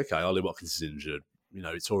we think, okay, Ollie Watkins is injured.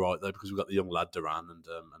 It's all right though because we've got the young lad Duran, and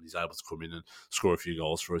he's able to come in and score a few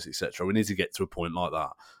goals for us, etc. We need to get to a point like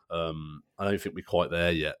that. I don't think we're quite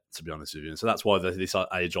there yet, to be honest with you. And so that's why this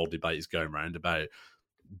age-old debate is going around about,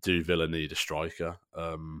 do Villa need a striker?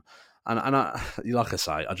 Like I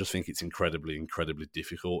say, I just think it's incredibly, incredibly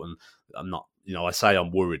difficult. And I'm not, I say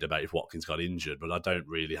I'm worried about if Watkins got injured, but I don't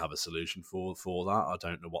really have a solution for that. I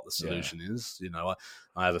don't know what the solution is.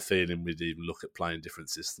 I have a feeling we'd even look at playing different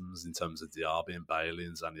systems in terms of Diaby and Bailey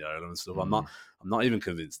and Zaniolo and stuff. I'm not even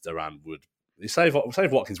convinced Duran would. Say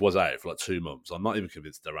if Watkins was out for like 2 months, I'm not even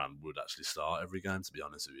convinced Duran would actually start every game, to be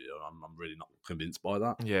honest with you. I'm really not convinced by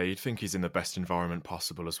that. Yeah, you'd think he's in the best environment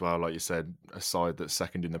possible as well. Like you said, a side that's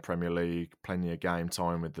second in the Premier League, plenty of game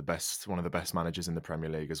time with one of the best managers in the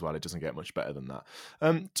Premier League as well. It doesn't get much better than that.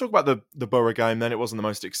 Talk about the Borough game then. It wasn't the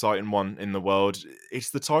most exciting one in the world.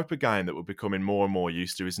 It's the type of game that we're becoming more and more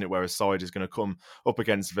used to, isn't it? Where a side is going to come up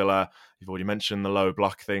against Villa. You've already mentioned the low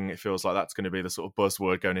block thing. It feels like that's going to be the sort of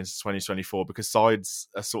buzzword going into 2024 because sides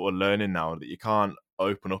are sort of learning now that you can't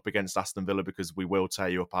open up against Aston Villa because we will tear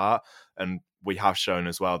you apart. And we have shown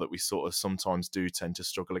as well that we sort of sometimes do tend to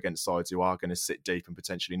struggle against sides who are going to sit deep and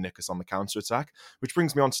potentially nick us on the counter-attack, which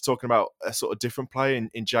brings me on to talking about a sort of different play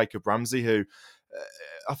in Jacob Ramsey, who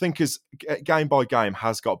I think is game by game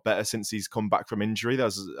has got better since he's come back from injury.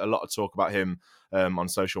 There's a lot of talk about him on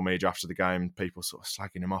social media after the game, people sort of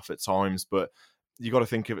slagging him off at times, but you got to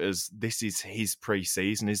think of it as this is his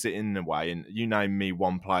pre-season, is it, in a way? And you name me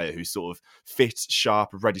one player who's sort of fit, sharp,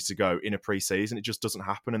 ready to go in a pre-season. It just doesn't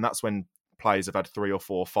happen. And that's when players have had 3 or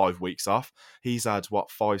 4 or 5 weeks off. He's had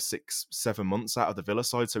 5, 6, 7 months out of the Villa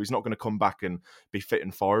side, so he's not going to come back and be fit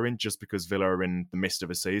and firing just because Villa are in the midst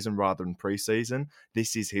of a season rather than pre-season.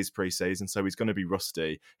 This is his pre-season, so he's going to be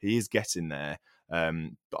rusty. He is getting there,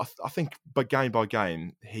 but I think by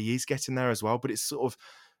game he is getting there as well. But it's sort of,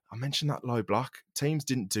 I mentioned that low block. Teams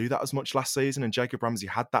didn't do that as much last season, and Jacob Ramsey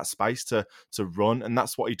had that space to run, and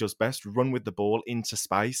that's what he does best: run with the ball into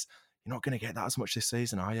space. You're not going to get that as much this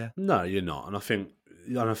season, are you? No, you're not. And I think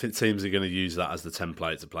teams are going to use that as the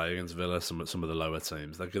template to play against Villa. Some of the lower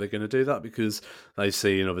teams, they're going to do that because they've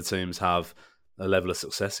seen other teams have a level of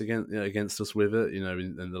success against us with it.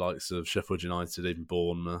 In the likes of Sheffield United, even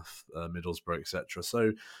Bournemouth, Middlesbrough, etc.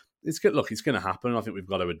 So it's going to happen. I think we've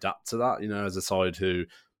got to adapt to that. As a side who,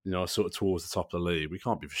 sort of towards the top of the league, we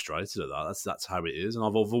can't be frustrated at that. That's how it is. And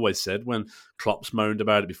I've always said, when Klopp's moaned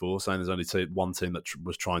about it before, saying there's only one team that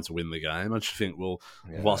was trying to win the game, I just think,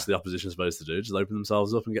 what's the opposition supposed to do? Just open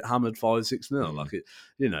themselves up and get hammered 5-6-0? Like it,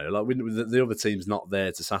 the other team's not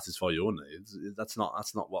there to satisfy your needs. That's not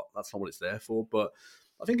what it's there for. But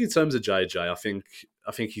I think in terms of JJ,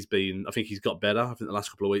 I think he's got better. I think the last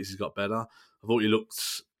couple of weeks he's got better. I thought he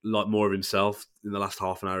looked like more of himself in the last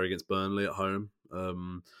half an hour against Burnley at home,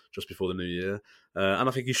 just before the new year. And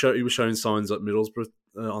I think he was showing signs at Middlesbrough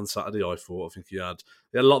on Saturday. I think he had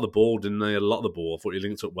a lot of the ball, didn't he? He had a lot of the ball. I thought he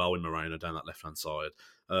linked up well with Moreno down that left hand side.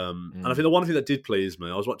 And I think the one thing that did please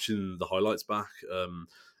me, I was watching the highlights back,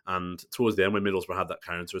 and towards the end when Middlesbrough had that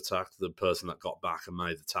counter attack, the person that got back and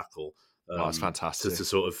made the tackle. That's fantastic. To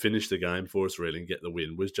sort of finish the game for us really and get the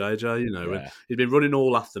win was JJ. He'd been running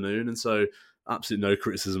all afternoon, and so absolutely no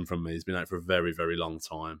criticism from me. He's been out for a very, very long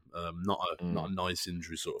time. Not a nice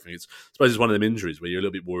injury sort of thing. I suppose it's one of them injuries where you're a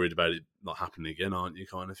little bit worried about it not happening again, aren't you?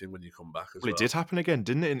 Kind of thing when you come back as well. It did happen again,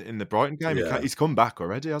 didn't it? In the Brighton game, he's come back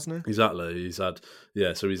already, hasn't he? Exactly. He's had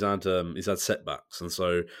setbacks, and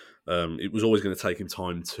so. It was always going to take him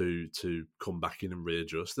time to come back in and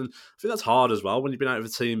readjust. And I think that's hard as well when you've been out of a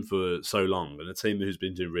team for so long and a team who's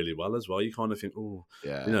been doing really well as well. You kind of think,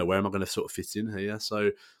 where am I going to sort of fit in here?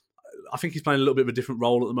 So I think he's playing a little bit of a different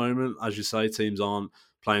role at the moment. As you say, teams aren't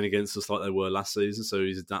playing against us like they were last season, so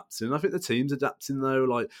he's adapting. I think the team's adapting though.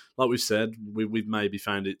 Like we've said, we've maybe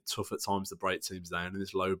found it tough at times to break teams down in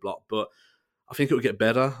this low block, but I think it would get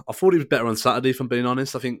better. I thought it was better on Saturday, if I'm being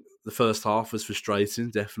honest. I think the first half was frustrating,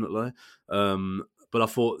 definitely. But I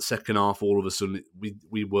thought second half, all of a sudden,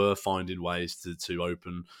 we were finding ways to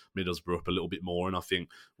open Middlesbrough up a little bit more. And I think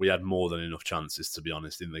we had more than enough chances, to be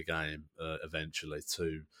honest, in the game eventually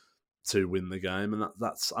to win the game. And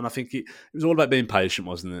and I think it was all about being patient,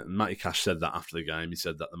 wasn't it? And Matty Cash said that after the game. He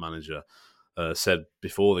said that the manager said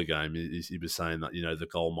before the game, he was saying that the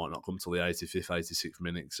goal might not come till the 85th, 86th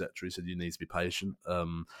minute, etc. He said you need to be patient,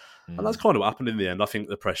 and that's kind of what happened in the end. I think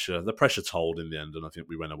the pressure told in the end, and I think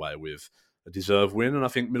we went away with a deserved win. And I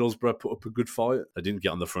think Middlesbrough put up a good fight. They didn't get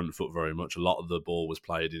on the front foot very much. A lot of the ball was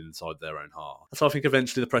played inside their own half. So I think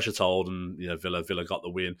eventually the pressure told, and Villa got the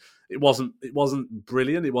win. It wasn't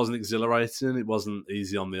brilliant. It wasn't exhilarating. It wasn't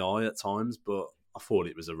easy on the eye at times, but I thought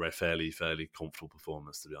it was a fairly comfortable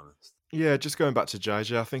performance, to be honest. Yeah, just going back to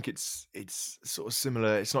JJ, I think it's sort of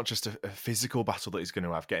similar. It's not just a physical battle that he's going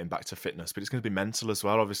to have getting back to fitness, but it's going to be mental as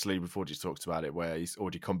well. Obviously, we've already talked about it where he's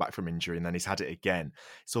already come back from injury and then he's had it again.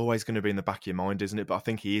 It's always going to be in the back of your mind, isn't it? But I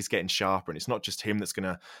think he is getting sharper, and it's not just him that's going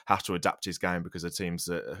to have to adapt his game because the teams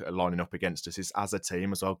that are lining up against us. It's as a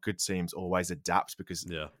team as well. Good teams always adapt because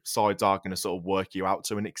sides are going to sort of work you out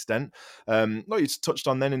to an extent. Like you touched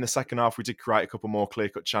on then in the second half, we did create a couple more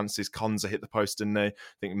clear-cut chances. Konza hit the post, didn't he? I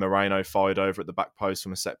think Moreno fired over at the back post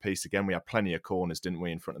from a set piece again. We had plenty of corners, didn't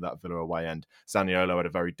we, in front of that Villa away end. Zaniolo had a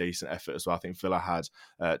very decent effort as well. I think Villa had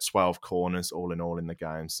 12 corners all in all in the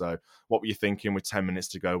game. So what were you thinking with 10 minutes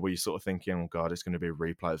to go? Were you sort of thinking, oh God, it's going to be a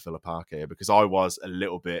replay at Villa Park here? Because I was a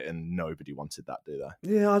little bit, and nobody wanted that, do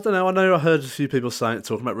they? Yeah, I don't know. I know I heard a few people talking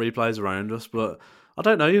about replays around us, but I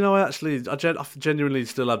don't know. I genuinely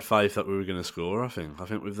still had faith that we were going to score. I think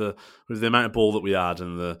with the amount of ball that we had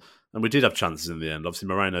and we did have chances in the end. Obviously,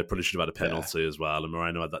 Moreno probably should have had a penalty as well, and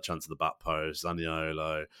Moreno had that chance at the back post.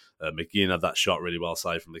 Zaniolo, McGinn had that shot really well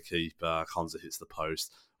saved from the keeper. Konza hits the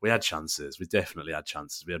post. We had chances. We definitely had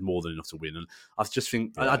chances. We had more than enough to win. And I just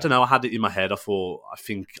think I don't know. I had it in my head. I thought I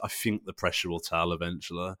think the pressure will tell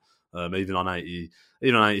eventually. Even on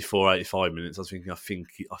 84, 85 minutes, I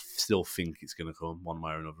still think it's going to come one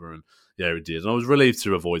way or another, and yeah, it did. And I was relieved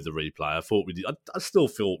to avoid the replay. I thought we did. I still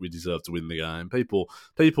thought we deserved to win the game.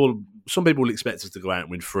 Some people will expect us to go out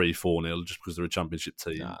and win 3-4-0 just because they're a championship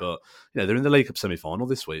team, but they're in the League Cup semi-final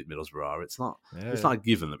this week. Middlesbrough. It's not a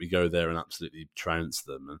given that we go there and absolutely trounce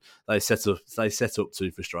them, and they set up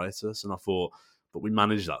to frustrate us. And I thought. But we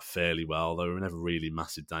managed that fairly well. They were never really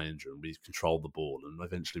massive danger, and we controlled the ball, and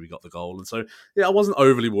eventually we got the goal. And so, I wasn't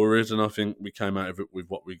overly worried, and I think we came out of it with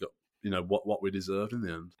what we got, what we deserved in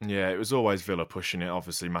the end. Yeah, it was always Villa pushing it.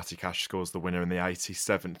 Obviously, Matty Cash scores the winner in the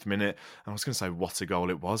 87th minute. I was going to say what a goal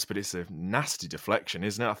it was, but it's a nasty deflection,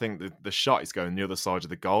 isn't it? I think the shot is going the other side of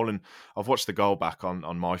the goal, and I've watched the goal back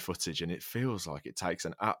on my footage, and it feels like it takes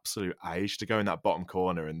an absolute age to go in that bottom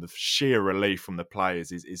corner, and the sheer relief from the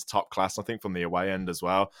players is top class. I think from the away end as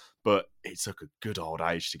well. But it took a good old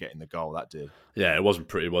age to get in the goal. That did. Yeah, it wasn't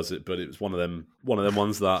pretty, was it? But it was one of them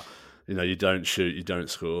ones that. You don't shoot, you don't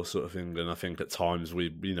score, sort of thing. And I think at times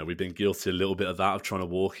we've been guilty a little bit of that, of trying to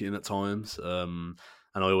walk it in at times. And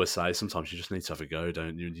I always say sometimes you just need to have a go,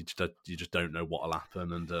 don't you? You just don't know what'll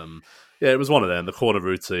happen. And it was one of them. The corner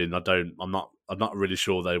routine. I'm not really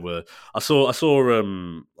sure they were. I saw.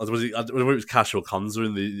 Was it Cash or Konza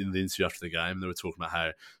in the interview after the game? They were talking about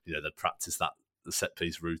how they'd practiced that the set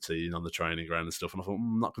piece routine on the training ground and stuff. And I thought,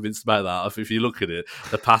 I'm not convinced about that. If you look at it,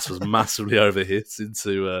 the pass was massively overhit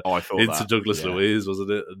into Douglas Luiz,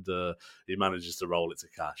 wasn't it? And he manages to roll it to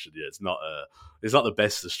Cash. And it's not the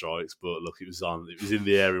best of strikes, but look, it was in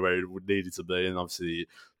the area where it needed to be, and obviously it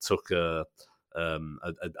took a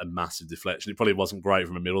massive deflection. It probably wasn't great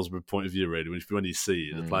from a Middlesbrough point of view, really. When you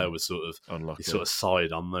see it, the player was sort of unlucky. He sort of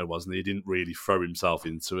side on there, wasn't he? He didn't really throw himself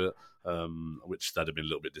into it, which they'd have been a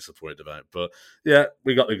little bit disappointed about. But yeah,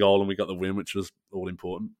 we got the goal and we got the win, which was all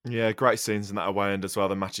important. Yeah, great scenes in that away end as well.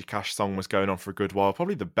 The Matty Cash song was going on for a good while.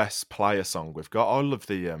 Probably the best player song we've got. I love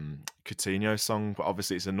the Coutinho song, but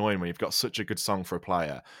obviously it's annoying when you've got such a good song for a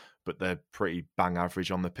player, but they're pretty bang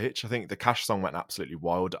average on the pitch. I think the Cash song went absolutely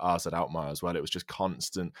wild at Ars at Alkmaar as well. It was just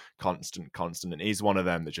constant. And he's one of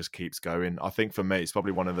them that just keeps going. I think for me, it's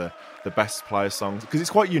probably one of the best player songs because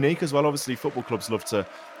it's quite unique as well. Obviously, football clubs love to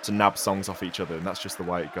nab songs off each other, and that's just the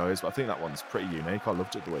way it goes. But I think that one's pretty unique. I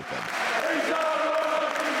loved it the weekend.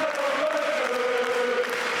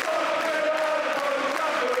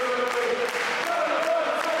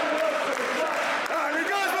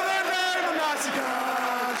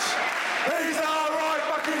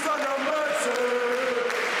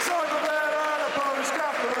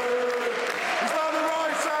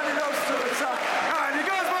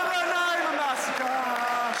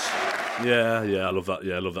 Yeah, I love that.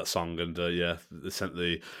 Yeah, I love that song, and they sent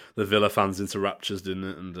the Villa fans into raptures, didn't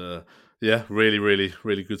it? And really, really,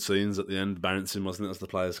 really good scenes at the end. Bouncing, wasn't it, as the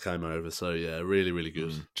players came over? So yeah, really, really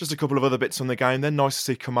good. Just a couple of other bits on the game. Then nice to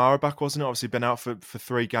see Kamara back, wasn't it? Obviously been out for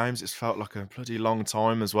 3 games. It's felt like a bloody long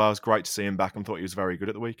time as well. It's great to see him back, and thought he was very good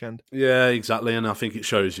at the weekend. Yeah, exactly, and I think it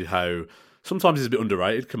shows you how. Sometimes he's a bit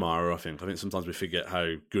underrated, Kamara, I think. Sometimes we forget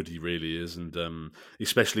how good he really is, and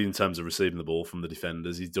especially in terms of receiving the ball from the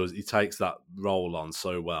defenders. He takes that role on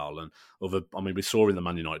so well. And we saw in the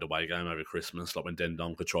Man United away game over Christmas, like when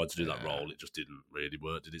Dendoncker tried to do that role, it just didn't really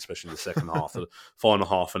work, did it? Especially in the second half. The final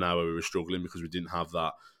half an hour we were struggling because we didn't have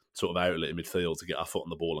that sort of outlet in midfield to get our foot on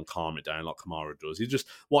the ball and calm it down like Kamara does. He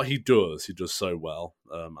does so well,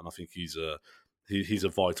 and I think he's a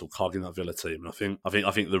vital cog in that Villa team, and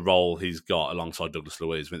I think the role he's got alongside Douglas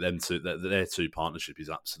Luiz, their two partnership is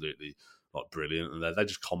absolutely like brilliant, and they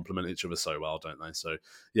just complement each other so well, don't they? So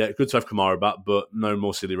yeah, good to have Kamara back, but no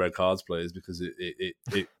more silly red cards, please, because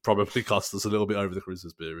it probably cost us a little bit over the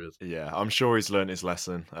Christmas period. Yeah, I'm sure he's learned his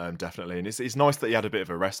lesson, definitely, and it's nice that he had a bit of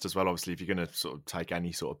a rest as well. Obviously, if you're going to sort of take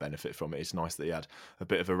any sort of benefit from it, it's nice that he had a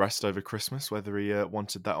bit of a rest over Christmas. Whether he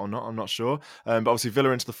wanted that or not, I'm not sure. But obviously,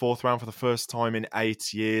 Villa into the 4th round for the first time in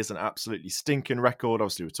 8 years, an absolutely stinking record.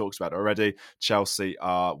 Obviously, we've talked about it already. Chelsea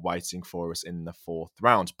are waiting for us in the 4th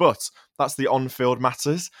round, but that's the on-field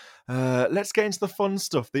matters. Let's get into the fun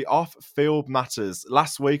stuff, the off-field matters.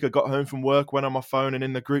 Last week, I got home from work, went on my phone, and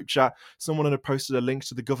in the group chat, someone had posted a link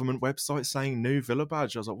to the government website saying new Villa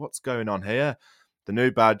badge. I was like, what's going on here? The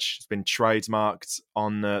new badge has been trademarked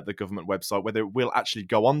on the government website. Whether it will actually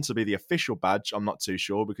go on to be the official badge, I'm not too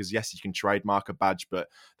sure, because yes, you can trademark a badge, but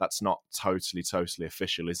that's not totally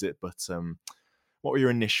official, is it? But what were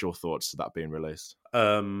your initial thoughts to that being released?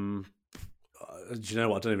 Do you know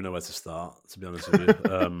what? I don't even know where to start, to be honest with you.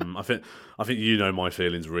 I think you know my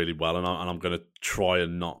feelings really well, and I'm going to try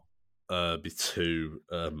and not be too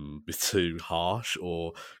harsh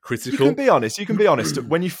or critical. You can be honest.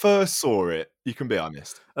 When you first saw it, you can be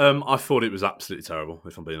honest. I thought it was absolutely terrible,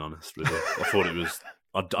 if I'm being honest with you. I thought it was.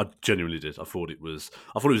 I genuinely did. I thought it was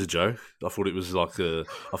a joke. I thought it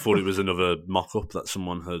was another mock-up that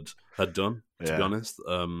someone had done. To be honest,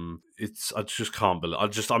 I just can't believe.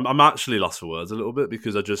 I'm actually lost for words a little bit,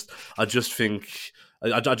 because I just think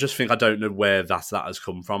I don't know where that has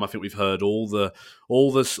come from. I think we've heard all the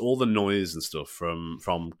noise and stuff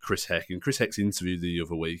from Chris Heck. In Chris Heck's interview the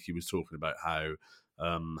other week, he was talking about how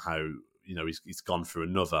he's gone through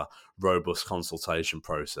another robust consultation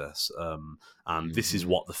process, and this is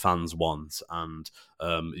what the fans want. And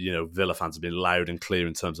Villa fans have been loud and clear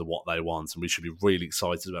in terms of what they want, and we should be really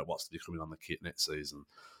excited about what's to be coming on the kit next season.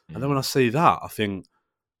 And then when I see that, I think,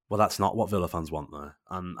 well, that's not what Villa fans want though.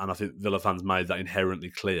 And I think Villa fans made that inherently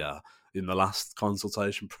clear in the last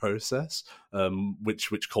consultation process,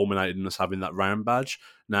 which culminated in us having that round badge.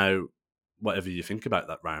 Now, whatever you think about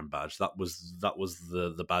that round badge, that was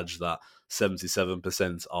the badge that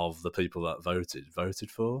 77% of the people that voted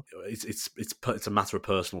for. It's a matter of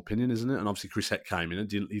personal opinion, isn't it? And obviously Chris Heck came in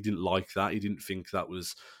and he didn't like that. He didn't think that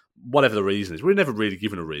was, whatever the reason is. We were never really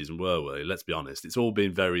given a reason, were we? Let's be honest. It's all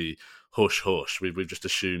been very hush-hush. We've just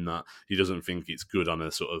assumed that he doesn't think it's good on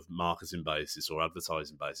a sort of marketing basis or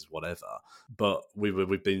advertising basis, whatever. But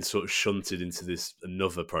we've been sort of shunted into this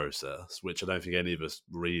another process, which I don't think any of us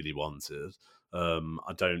really wanted.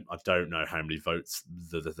 I don't know how many votes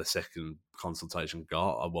the second consultation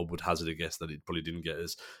got. I would hazard a guess that it probably didn't get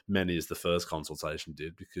as many as the first consultation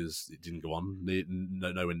did, because it didn't go on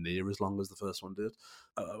nowhere near as long as the first one did.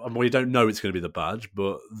 And we don't know it's going to be the badge,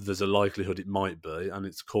 but there's a likelihood it might be, and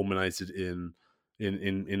it's culminated in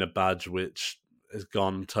a badge which has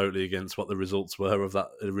gone totally against what the results were of that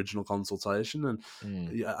original consultation, and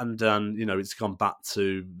it's gone back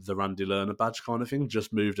to the Randy Lerner badge kind of thing,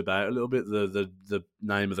 just moved about a little bit, the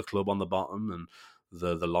name of the club on the bottom, and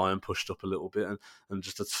the lion pushed up a little bit, and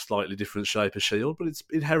just a slightly different shape of shield, but it's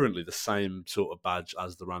inherently the same sort of badge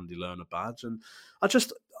as the Randy Lerner badge. And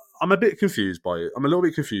I'm a bit confused by it. I'm a little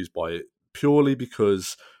bit confused by it, purely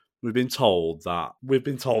because we've been told that we're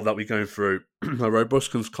going through a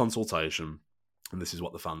robust consultation, and this is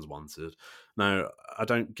what the fans wanted. Now, I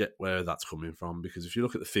don't get where that's coming from, because if you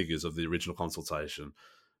look at the figures of the original consultation,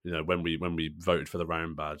 when we voted for the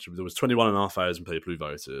round badge, there was 21,500 people who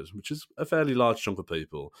voted, which is a fairly large chunk of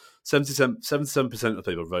people. 77% of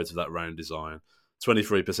people voted for that round design,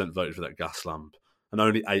 23% voted for that gas lamp, and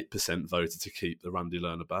only 8% voted to keep the Randy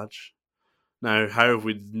Lerner badge. Now, how have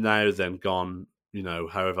we now then gone,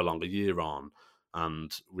 however long, a year on,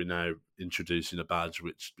 and we're now introducing a badge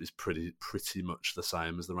which is pretty much the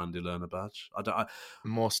same as the Randy Lerner badge?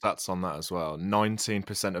 More stats on that as well.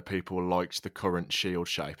 19% of people liked the current shield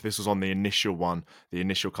shape. This was on the initial one, the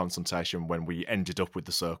initial consultation, when we ended up with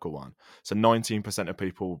the circle one. So 19% of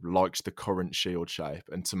people liked the current shield shape,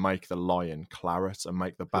 and to make the lion claret and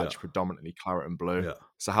make the badge predominantly claret and blue. Yeah.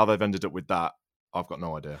 So how they've ended up with that, I've got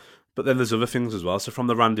no idea. But then there's other things as well. So from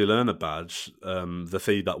the Randy Lerner badge, the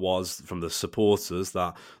feedback was from the supporters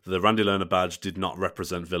that the Randy Lerner badge did not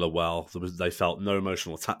represent Villa well. They felt no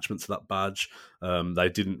emotional attachment to that badge. They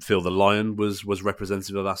didn't feel the lion was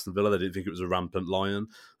representative of Aston Villa. They didn't think it was a rampant lion.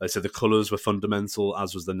 They said the colours were fundamental,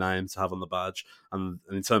 as was the name to have on the badge. And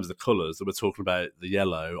in terms of the colours, they were talking about the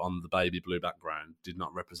yellow on the baby blue background did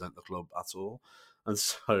not represent the club at all. And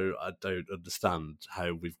so I don't understand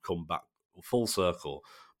how we've come back full circle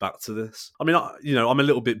back to this. I mean, I'm a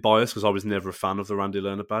little bit biased because I was never a fan of the Randy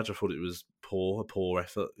Lerner badge. I thought it was a poor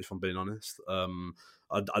effort, if I'm being honest.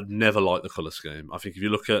 I'd never liked the colour scheme. I think if you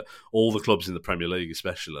look at all the clubs in the Premier League,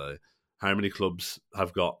 especially, how many clubs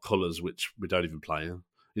have got colours which we don't even play in?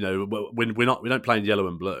 We don't play in yellow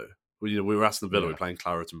and blue. We were Aston Villa, we're playing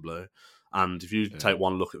claret and blue. And if you take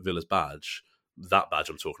one look at Villa's badge, that badge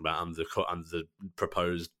I'm talking about, and the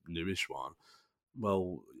proposed newish one,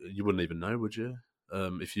 well, you wouldn't even know, would you?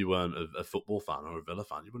 If you weren't a football fan or a Villa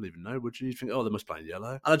fan, you wouldn't even know, would you? You'd think, oh, they must play in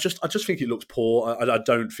yellow. And I just think it looks poor. I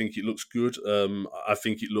don't think it looks good. I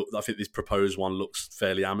think this proposed one looks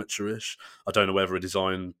fairly amateurish. I don't know whether a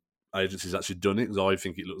design agency's actually done it, because I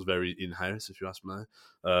think it looks very in-house, if you ask me.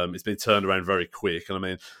 It's been turned around very quick, and I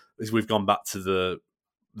mean, we've gone back to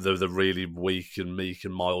the really weak and meek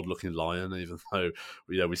and mild looking lion, even though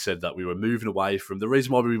we said that we were moving away from the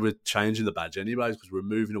reason why we were changing the badge anyway, is because we were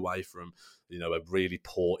moving away from a really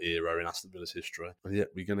poor era in Aston Villa's history, and yet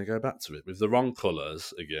we're going to go back to it with the wrong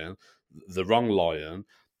colours again, the wrong lion,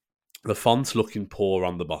 the font looking poor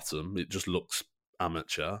on the bottom. It just looks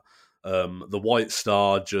amateur. The white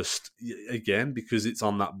star, just again, because it's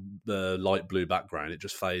on that light blue background, it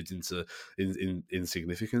just fades into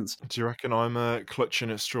insignificance. Do you reckon I'm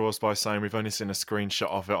clutching at straws by saying we've only seen a screenshot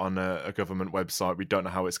of it on a government website? We don't know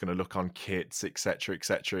how it's going to look on kits, etc.,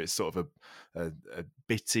 etc. It's sort of a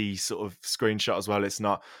bitty sort of screenshot as well. It's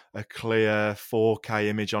not a clear 4K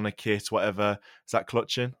image on a kit, whatever. Is that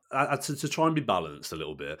clutching? To try and be balanced a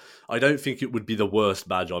little bit, I don't think it would be the worst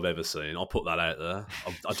badge I've ever seen. I'll put that out there.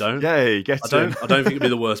 I don't. Yay, I don't think it'd be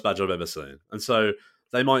the worst badge I've ever seen. And so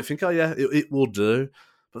they might think, oh yeah, it will do.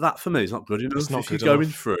 But that for me is not good enough. If you're going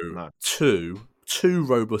through two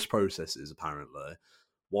robust processes, apparently,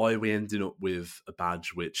 why are we ending up with a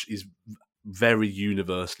badge which is very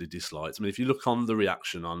universally disliked? I mean, if you look on the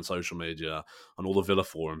reaction on social media, on all the Villa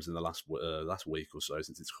forums in the last week or so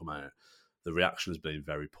since it's come out, the reaction has been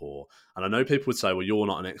very poor. And I know people would say, well, you're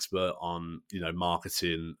not an expert on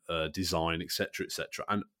marketing, design, etc., etc.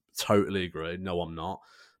 And totally agree. No, I'm not.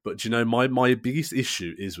 But my biggest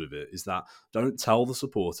issue is with it is that don't tell the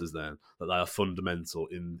supporters then that they are fundamental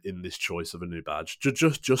in this choice of a new badge.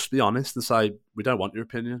 Just be honest and say, we don't want your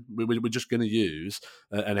opinion. We're just going to use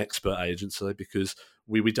an expert agency, because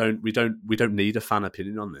we don't need a fan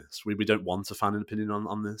opinion on this. We don't want a fan opinion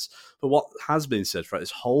on this. But what has been said throughout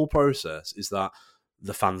this whole process is that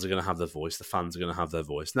the fans are going to have their voice. The fans are going to have their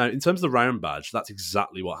voice. Now, in terms of the round badge, that's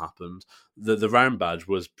exactly what happened. The round badge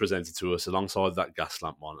was presented to us alongside that gas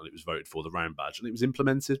lamp one, and it was voted for, the round badge, and it was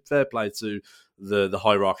implemented. Fair play to the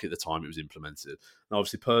hierarchy at the time. It was implemented. Now,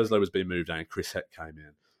 obviously, Purslow was being moved out. Chris Heck came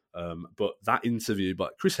in. But that interview,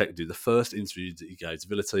 but Chris Heck did the first interview that he gave to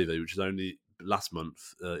Villa TV, which was only last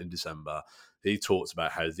month in December. He talked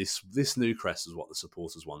about how this new crest is what the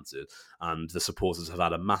supporters wanted, and the supporters have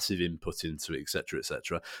had a massive input into it, etc.,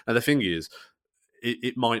 etc. And the thing is,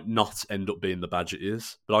 it might not end up being the badge it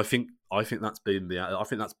is, but I think that's been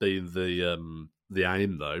the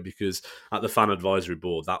aim, though, because at the fan advisory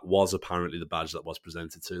board, that was apparently the badge that was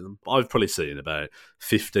presented to them. I've probably seen about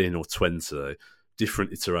 15 or 20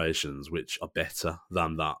 different iterations which are better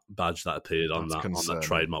than that badge that appeared on that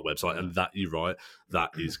trademark website, and that, you're right,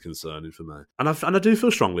 that is concerning for me. And I do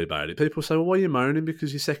feel strongly about it. People say, well, why are you moaning?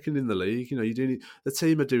 Because you're second in the league. You know, you're doing it, the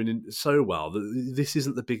team are doing it so well that this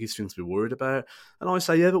isn't the biggest thing to be worried about. And I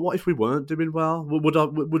say, yeah, but what if we weren't doing well?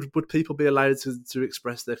 Would people be allowed to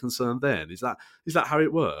express their concern then? Is that how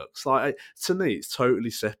it works? Like, to me, it's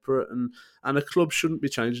totally separate, and a club shouldn't be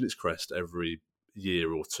changing its crest every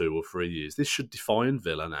year or 2 or 3 years. This should define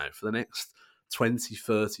Villa now for the next 20,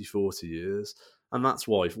 30, 40 years. And that's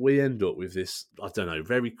why if we end up with this, I don't know,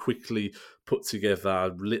 very quickly put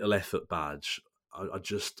together little effort badge, I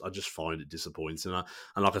just find it disappointing.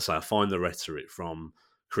 And like I say, I find the rhetoric from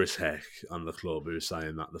Chris Heck and the club, who are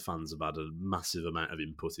saying that the fans have had a massive amount of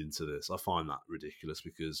input into this, I find that ridiculous,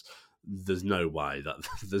 because there's no way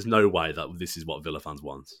that this is what Villa fans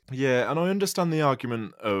want. Yeah, and I understand the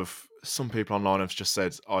argument of some people online have just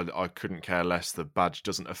said, I couldn't care less, the badge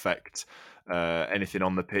doesn't affect anything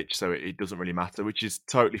on the pitch, so it doesn't really matter, which is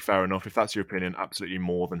totally fair enough. If that's your opinion, absolutely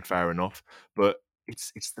more than fair enough. But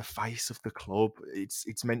it's the face of the club.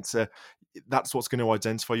 It's meant to. That's what's going to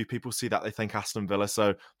identify you. People see that, they think Aston Villa.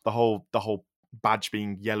 So the whole badge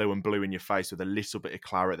being yellow and blue in your face with a little bit of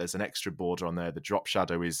claret, there's an extra border on there. The drop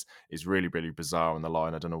shadow is really, really bizarre on the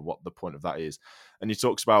line. I don't know what the point of that is. And he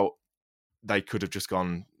talks about they could have just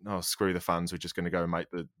gone, oh, screw the fans, we're just going to go and make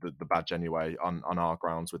the badge anyway on our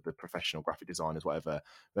grounds with the professional graphic designers, whatever.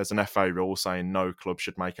 There's an FA rule saying no club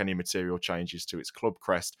should make any material changes to its club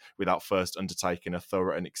crest without first undertaking a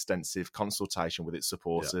thorough and extensive consultation with its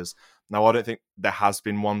supporters. Yeah. Now, I don't think there has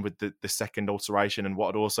been one with the second alteration. And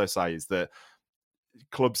what I'd also say is that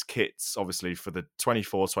clubs' kits, obviously, for the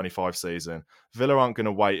 24-25 season, Villa aren't going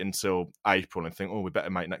to wait until April and think, oh, we better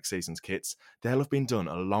make next season's kits. They'll have been done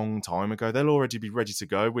a long time ago. They'll already be ready to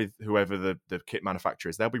go with whoever the kit manufacturer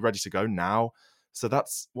is. They'll be ready to go now. So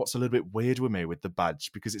that's what's a little bit weird with me with the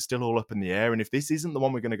badge, because it's still all up in the air. And if this isn't the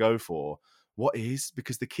one we're going to go for, what is?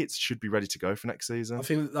 Because the kits should be ready to go for next season. I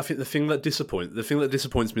think the thing that disappoints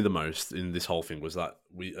me the most in this whole thing was that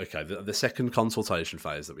the second consultation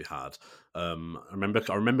phase that we had. I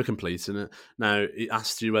remember completing it. Now, it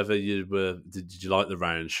asked you whether did you like the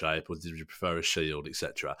round shape or did you prefer a shield,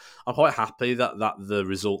 etc. I'm quite happy that the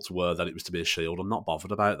results were that it was to be a shield. I'm not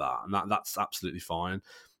bothered about that, and that's absolutely fine.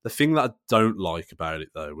 The thing that I don't like about it,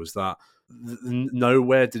 though, was that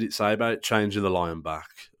nowhere did it say about changing the lion back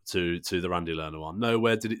to the Randy Lerner one.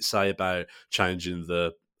 Nowhere did it say about changing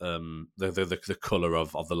the colour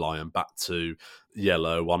of the lion back to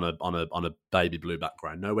yellow on a baby blue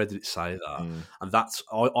background. Nowhere did it say that. And that's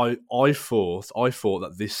I thought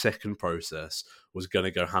that this second process was going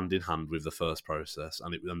to go hand in hand with the first process,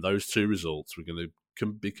 and those two results were going to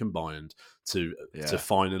be combined to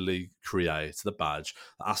finally create the badge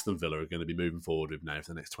that Aston Villa are going to be moving forward with now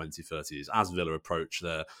for the next 20, 30 years as Villa approach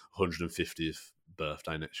their 150th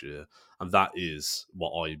birthday next year. And that is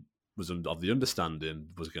what I was of the understanding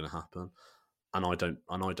was going to happen. And I don't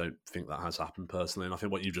think that has happened personally. And I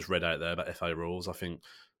think what you just read out there about FA rules, I think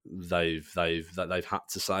they've had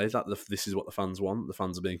to say that this is what the fans want. The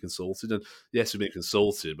fans are being consulted, and yes, we've been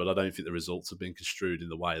consulted, but I don't think the results have been construed in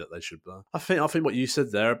the way that they should be. I think what you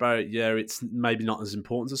said there about it's maybe not as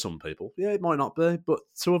important to some people. Yeah, it might not be, but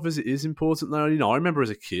to others it is important. Though, I remember as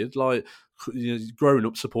a kid, growing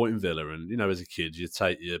up supporting Villa, and as a kid you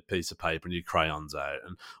take your piece of paper and your crayons out,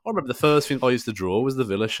 and I remember the first thing I used to draw was the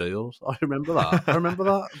Villa shield. I remember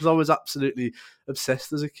that because I was absolutely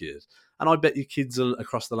obsessed as a kid. And I bet you kids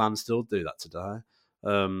across the land still do that today,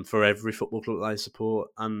 for every football club that they support.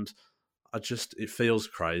 And it feels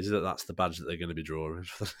crazy that that's the badge that they're going to be drawing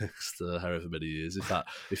for the next however many years. If that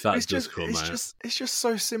does come out, it's just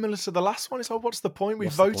so similar to the last one. It's like, what's the point? We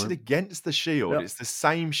voted against the shield. Yep. It's the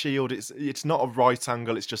same shield. It's not a right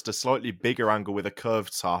angle. It's just a slightly bigger angle with a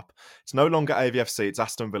curved top. It's no longer AVFC. It's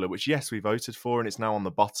Aston Villa, which yes, we voted for, and it's now on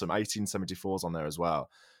the bottom. 1874's on there as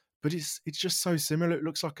well. but it's just so similar. It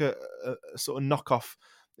looks like a sort of knockoff.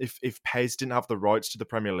 If Pez didn't have the rights to the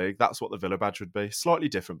Premier League, that's what the Villa badge would be. Slightly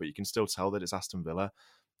different, but you can still tell that it's Aston Villa.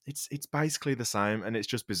 It's basically the same, and it's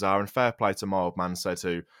just bizarre. And fair play to my old man Said,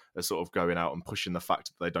 who are sort of going out and pushing the fact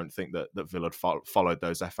that they don't think that Villa had followed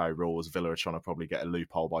those FA rules. Villa are trying to probably get a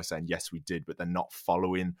loophole by saying, yes, we did, but they're not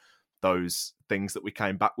following those things that we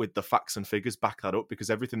came back with. The facts and figures back that up, because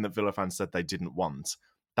everything that Villa fans said they didn't want,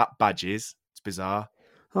 that badge is. It's bizarre.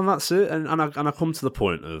 And that's it. And I come to the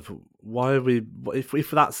point of why are we, if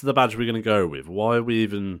that's the badge we're going to go with, why are we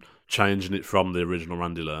even changing it from the original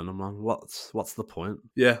Randy Lerner? I'm like, what's the point?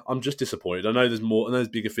 Yeah, I'm just disappointed. I know there's more, I know there's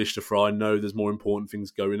bigger fish to fry. I know there's more important things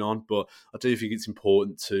going on, but I do think it's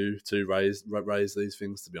important to raise these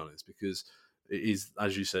things, to be honest, because it is,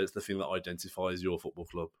 as you said, it's the thing that identifies your football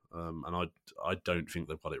club, and I don't think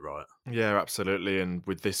they've got it right. Yeah, absolutely. And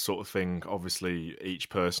with this sort of thing, obviously, each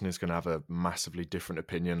person is going to have a massively different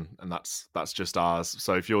opinion, and that's just ours.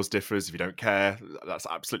 So if yours differs, if you don't care, that's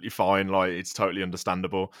absolutely fine. Like, it's totally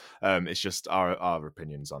understandable. It's just our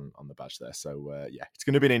opinions on the badge there. So yeah, it's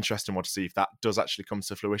going to be an interesting one to see if that does actually come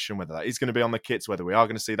to fruition, whether that is going to be on the kits, whether we are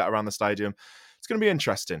going to see that around the stadium. It's going to be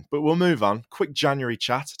interesting, but we'll move on. Quick January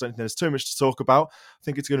chat. I don't think there's too much to talk about. I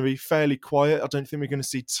think it's going to be fairly quiet. I don't think we're going to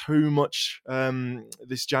see too much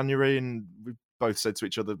this January, and we've both said to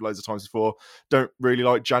each other loads of times before, don't really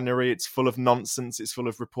like January. It's full of nonsense. It's full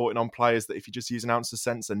of reporting on players that if you just use an ounce of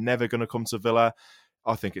sense are never going to come to Villa.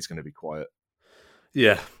 I think it's going to be quiet.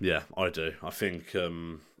 Yeah, I do. I think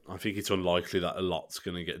it's unlikely that a lot's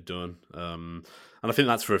going to get done, and I think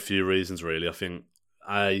that's for a few reasons, really. I think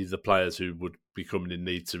the players who would be coming in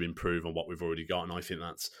need to improve on what we've already got, and I think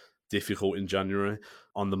that's difficult in January.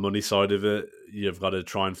 On the money side of it, you've got to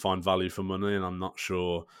try and find value for money, and I'm not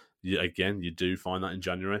sure. You do find that in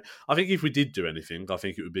January. I think if we did do anything, I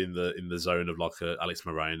think it would be in the zone of like a Alex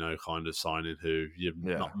Moreno kind of signing, who you've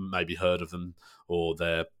not maybe heard of them, or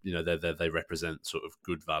they represent sort of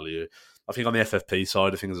good value. I think on the FFP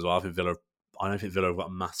side of things as well, I don't think Villa have got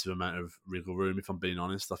a massive amount of wriggle room, if I'm being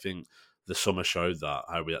honest. I think the summer showed that,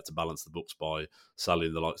 how we had to balance the books by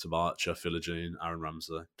selling the likes of Archer, Philogene, Aaron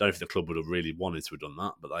Ramsey. Don't think the club would have really wanted to have done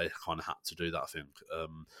that, but they kind of had to do that, I think.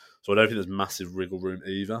 So I don't think there's massive wriggle room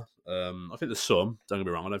either. I think there's some, don't get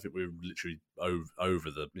me wrong, I don't think we're literally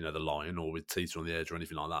over the line or with Tita on the edge or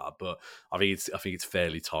anything like that, but I think it's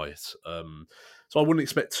fairly tight. So I wouldn't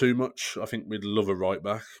expect too much. I think we'd love a right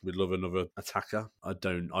back. We'd love another attacker. I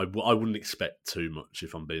wouldn't expect too much,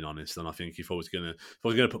 if I'm being honest. And I think if I was gonna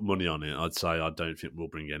put money on it, I'd say I don't think we'll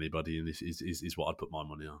bring anybody in. This is what I'd put my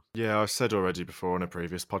money on. Yeah, I've said already before on a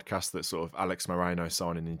previous podcast that sort of Alex Moreno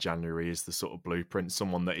signing in January is the sort of blueprint.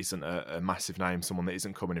 Someone that isn't a massive name, someone that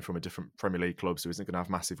isn't coming in from a different Premier League club, so isn't going to have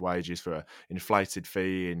massive wages for an inflated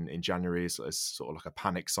fee in January as sort of like a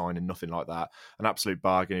panic signing, nothing like that. An absolute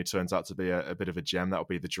bargain who turns out to be a bit of a gem. That'll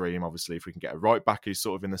be the dream. Obviously, if we can get a right back who's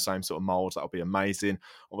sort of in the same sort of mould, that'll be amazing.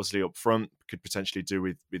 Obviously, up front, could potentially do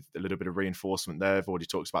with a little bit of reinforcement there. I've already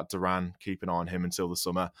talked about Duran. Keep an eye on him until the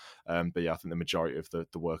summer. But yeah, I think the majority of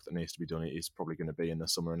the work that needs to be done is probably going to be in the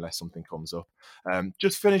summer unless something comes up.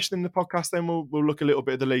 Just finishing the podcast, then we'll look a little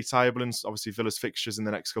bit at the league table and obviously Villa's fixtures in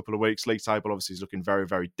the next couple of weeks. League table obviously is looking very,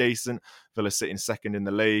 very decent. Villa sitting second in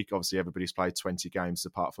the league. Obviously, everybody's played 20 games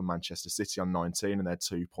apart from Manchester City on 19, and they're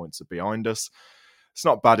 2 points behind us. It's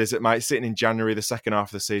not bad, is it, mate? Sitting in January, the second half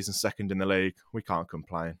of the season, second in the league, we can't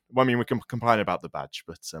complain. Well, I mean, we can complain about the badge,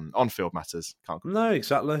 but on-field matters, can't complain. No,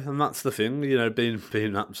 exactly. And that's the thing,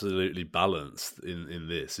 being absolutely balanced in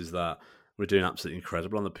this is that we're doing absolutely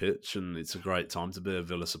incredible on the pitch, and it's a great time to be a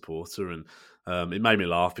Villa supporter. And it made me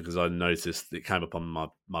laugh because I noticed it came up on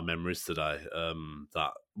my memories today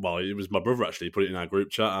it was my brother actually put it in our group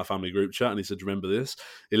chat, our family group chat, and he said, "Remember this?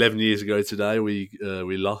 11 years ago today, we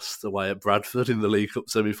lost away at Bradford in the League Cup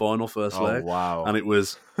semi-final first leg. Wow! And it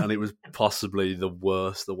was possibly the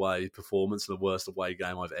worst away performance, the worst away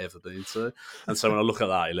game I've ever been to. And so when I look at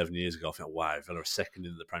that 11 years ago, I think, wow, Villa are second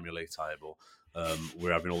in the Premier League table.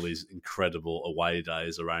 We're having all these incredible away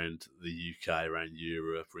days around the UK, around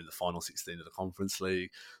Europe. We're in the final 16 of the Conference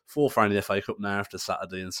League, fourth round of the FA Cup now after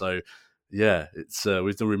Saturday, and so yeah, it's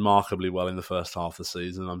we've done remarkably well in the first half of the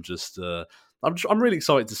season. I'm really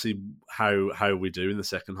excited to see how we do in the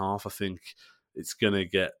second half. I think it's going to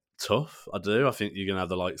get tough. I do. I think you're going to have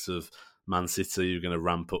the likes of Man City. You're going to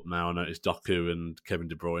ramp up now. I noticed Doku and Kevin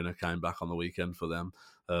De Bruyne came back on the weekend for them,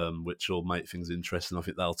 which will make things interesting. I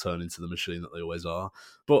think they'll turn into the machine that they always are.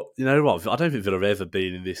 But you know what? I don't think Villa have ever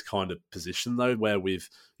been in this kind of position though, where we've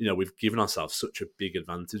given ourselves such a big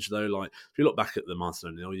advantage though. Like if you look back at the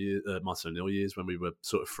Martin O'Neill years when we were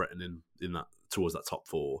sort of threatening in that towards that top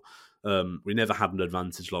four. We never had an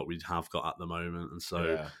advantage like we have got at the moment, and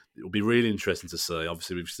so it'll be really interesting to see.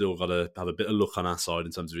 Obviously, we've still got to have a bit of luck on our side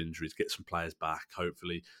in terms of injuries, get some players back,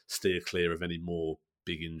 hopefully steer clear of any more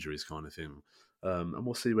big injuries kind of thing. And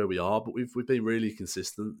we'll see where we are. But we've been really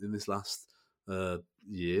consistent in this last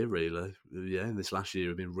year, really. Yeah, in this last year,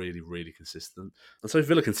 we've been really, really consistent. And so if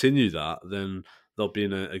Villa continue that, then they'll be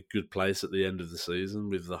in a good place at the end of the season.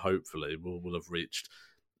 With the hopefully we'll have reached.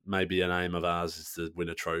 Maybe an aim of ours is to win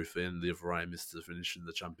a trophy, and the other aim is to finish in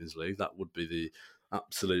the Champions League. That would be the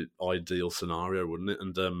absolute ideal scenario, wouldn't it?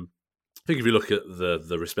 And I think if you look at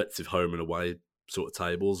the respective home and away sort of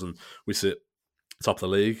tables, and we sit top of the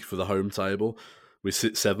league for the home table, we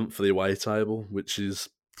sit 7th for the away table, which is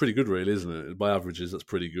pretty good, really, isn't it? By averages, that's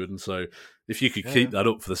pretty good. And so if you could keep that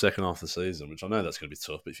up for the second half of the season, which I know that's going to be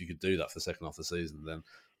tough, but if you could do that for the second half of the season, then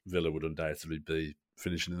Villa would undoubtedly be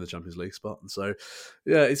finishing in the Champions League spot. And so,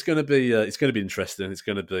 yeah, it's going to be interesting. It's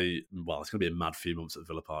going to be a mad few months at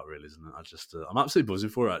Villa Park, really, isn't it? I'm absolutely buzzing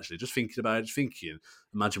for it, actually. Just thinking about it,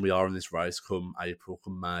 imagine we are in this race come April,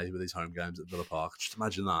 come May with these home games at Villa Park. Just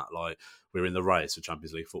imagine that, like we're in the race for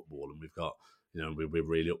Champions League football, and we've got. We're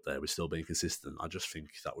really up there. We're still being consistent. I just think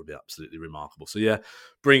that would be absolutely remarkable. So, yeah,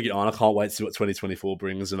 bring it on. I can't wait to see what 2024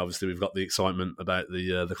 brings. And obviously, we've got the excitement about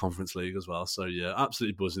the Conference League as well. So, yeah,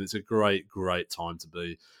 absolutely buzzing. It's a great, great time to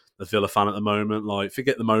be a Villa fan at the moment. Like,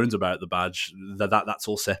 forget the moans about the badge. That's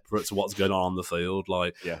all separate to what's going on the field.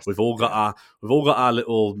 Like, we've all got our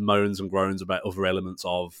little moans and groans about other elements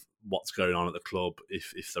of what's going on at the club,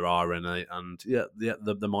 if there are any, and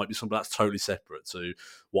there might be something that's totally separate to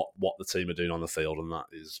what the team are doing on the field, and that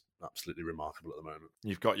is absolutely remarkable at the moment.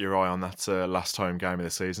 You've got your eye on that last home game of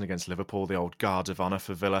the season against Liverpool, the old guard of honour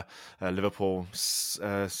for Villa. Liverpool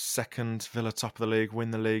second, Villa top of the league,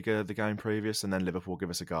 win the league the game previous, and then Liverpool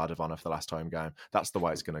give us a guard of honour for the last home game. That's the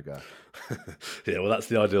way it's going to go. Yeah, well, that's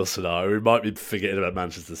the ideal scenario. We might be forgetting about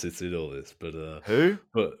Manchester City and all this, but who?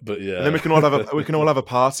 But yeah, and then we can all have a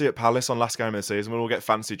party at Palace on last game of the season. We'll all get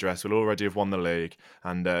fancy dressed. We'll already have won the league,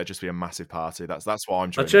 and just be a massive party. That's what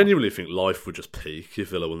I'm dreaming. I genuinely think life would just peak if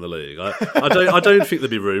Villa won the league. I don't think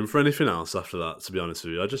there'd be room for anything else after that, to be honest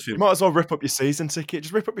with you. I just think you might as well rip up your season ticket.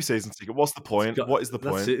 Just rip up your season ticket. What's the point? What is the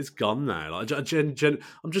point? That's it. It's gone now. Like,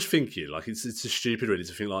 I'm just thinking, like, it's stupid really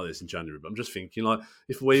to think like this in January, but I'm just thinking, like,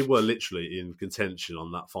 if we were literally in contention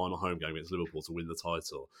on that final home game against Liverpool to win the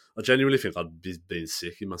title, I genuinely think I'd be being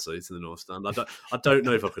sick in my seat in the North Stand. I don't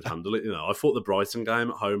know if I could handle it. I thought the Brighton game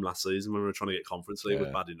at home last season when we were trying to get Conference League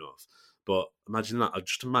was bad enough. But imagine that.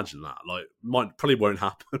 Just imagine that. Like, probably won't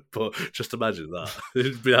happen, but just imagine that.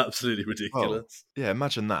 It'd be absolutely ridiculous. Well, yeah,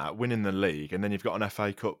 imagine that, winning the league, and then you've got an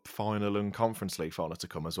FA Cup final and Conference League final to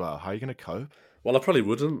come as well. How are you going to cope? Well, I probably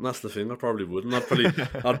wouldn't. That's the thing. I probably wouldn't.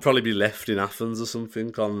 I'd probably be left in Athens or something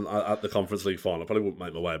at the Conference League final. I probably wouldn't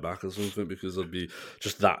make my way back or something because I'd be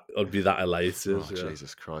that elated. Oh, yeah.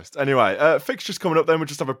 Jesus Christ. Anyway, fixtures coming up then. We'll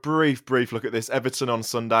just have a brief look at this. Everton on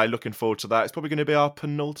Sunday. Looking forward to that. It's probably going to be our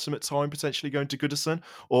penultimate time potentially going to Goodison.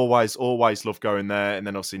 Always love going there. And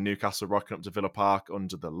then obviously Newcastle rocking up to Villa Park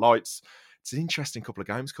under the lights. It's an interesting couple of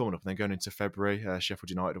games coming up, and then going into February, Sheffield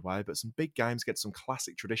United away. But some big games, get some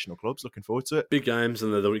classic traditional clubs. Looking forward to it. Big games,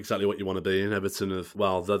 and they're exactly what you want to be in. Everton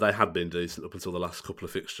they had been decent up until the last couple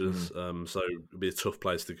of fixtures, so it'd be a tough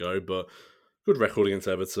place to go. But good record against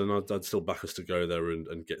Everton. I'd still back us to go there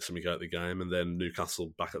and get something out of the game. And then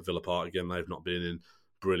Newcastle back at Villa Park again. They've not been in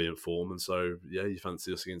brilliant form, and so you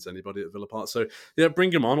fancy us against anybody at Villa Park. So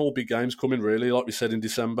bring them on. All big games coming, really. Like we said in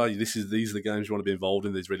December, these are the games you want to be involved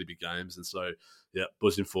in, these really big games, and so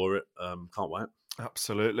buzzing for it. Can't wait.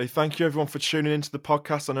 Absolutely. Thank you everyone for tuning into the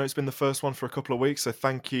podcast. I know it's been the first one for a couple of weeks, so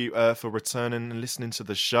thank you for returning and listening to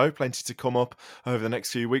the show. Plenty to come up over the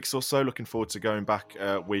next few weeks or so. Looking forward to going back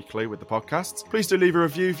weekly with the podcasts. Please do leave a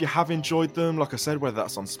review if you have enjoyed them. Like I said, whether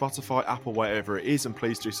that's on Spotify, Apple, wherever it is, and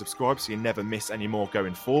please do subscribe so you never miss any more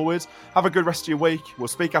going forward. Have a good rest of your week. We'll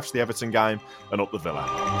speak after the Everton game, and up the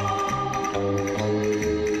Villa.